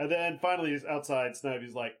 And then finally he's outside,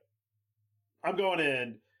 Snively's like, I'm going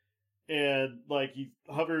in. And, like, he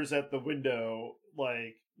hovers at the window,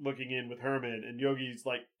 like, looking in with Herman, and Yogi's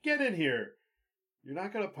like, get in here! You're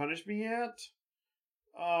not gonna punish me yet?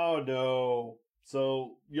 Oh, no.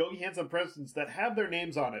 So, Yogi hands them presents that have their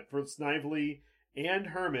names on it for Snively and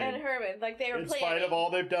Herman. Like, they were in planning. spite of all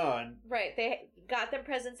they've done. Right, they got them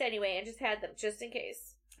presents anyway and just had them, just in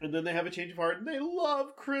case. And then they have a change of heart, and they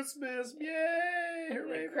love Christmas! Yay!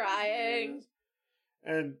 Hooray! Crying. Christmas.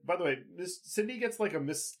 And, by the way, Miss Cindy gets, like, a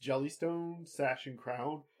Miss Jellystone sash and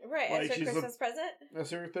crown. Right, like, as her Christmas present. That's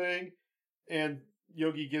her thing. And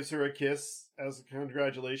Yogi gives her a kiss as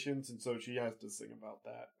congratulations, and so she has to sing about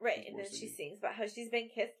that. Right, and then she sings about how she's been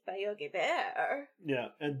kissed by Yogi Bear. Yeah,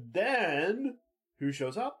 and then, who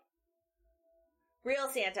shows up? Real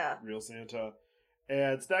Santa.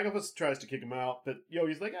 And Snagglepuss tries to kick him out, but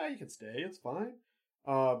Yogi's like, you can stay, it's fine.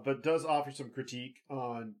 But does offer some critique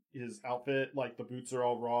on his outfit, like the boots are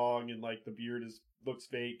all wrong, and like the beard looks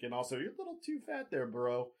fake, and also you're a little too fat there,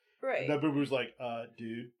 bro. Right. And then Boo Boo's like,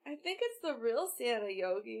 dude. I think it's the real Santa,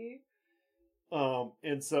 Yogi.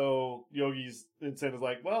 And so and Santa's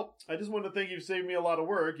like, well, I just want to thank you for saving me a lot of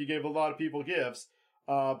work. You gave a lot of people gifts.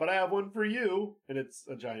 But I have one for you. And it's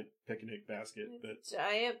a giant picnic basket. It's a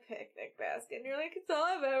giant picnic basket. And you're like, it's all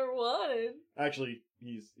I've ever wanted. Actually,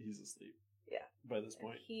 he's asleep. Yeah. By this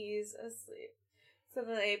point. He's asleep. So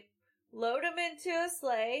then they load him into a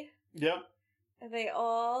sleigh. Yep. And they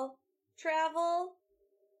all travel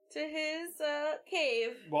to his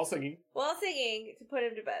cave. While singing to put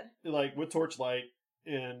him to bed. Like, with torchlight.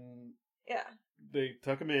 And yeah, they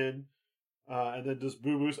tuck him in. And then just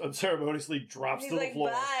Boo Boo unceremoniously drops to the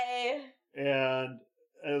floor. Bye. And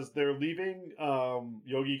as they're leaving,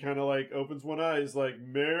 Yogi kind of like opens one eye. He's like,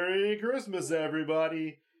 Merry Christmas,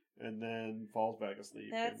 everybody. And then falls back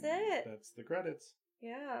asleep. That's it. That's the credits.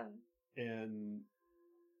 Yeah. And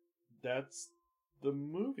that's the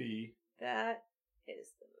movie. That is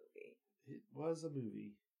the movie. It was a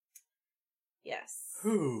movie. Yes.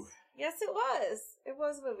 Whew. Yes, it was. It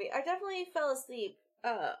was a movie. I definitely fell asleep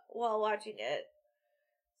while watching it.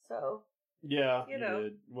 So. Yeah, you know.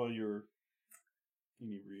 did. Well, you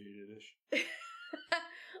inebriated-ish.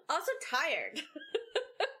 Also tired.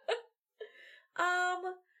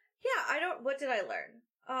 Yeah, what did I learn?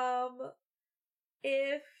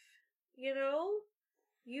 If,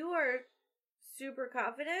 you are super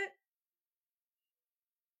confident,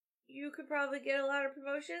 you could probably get a lot of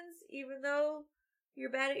promotions, even though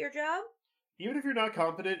you're bad at your job. Even if you're not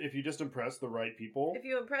confident, if you just impress the right people. If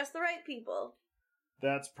you impress the right people.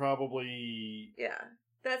 That's probably... Yeah,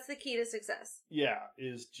 that's the key to success. Yeah,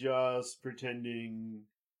 is just pretending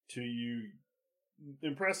to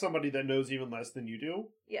impress somebody that knows even less than you do.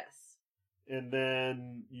 Yes. And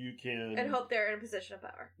then you can... And hope they're in a position of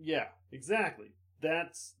power. Yeah, exactly.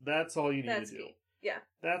 That's all you need to do. Key. Yeah.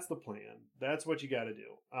 That's the plan. That's what you gotta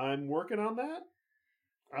do. I'm working on that.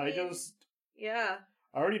 Yeah.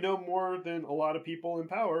 I already know more than a lot of people in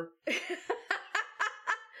power.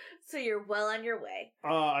 So you're well on your way.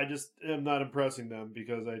 I just am not impressing them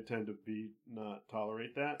because I tend to not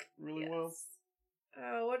tolerate that really well.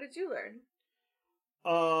 What did you learn?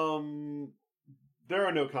 There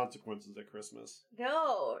are no consequences at Christmas.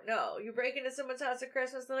 No. You break into someone's house at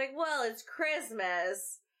Christmas, they're like, well, it's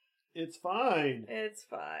Christmas. It's fine. It's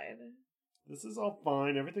fine. This is all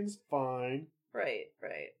fine. Everything's fine. Right.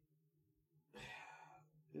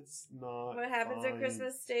 It's not. What happens at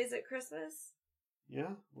Christmas stays at Christmas?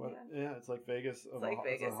 Yeah. What? Yeah, it's like Vegas. It's like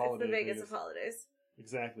Vegas. It's the Vegas of holidays.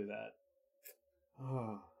 Exactly that.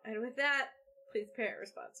 And with that, please parent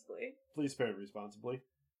responsibly. Please parent responsibly.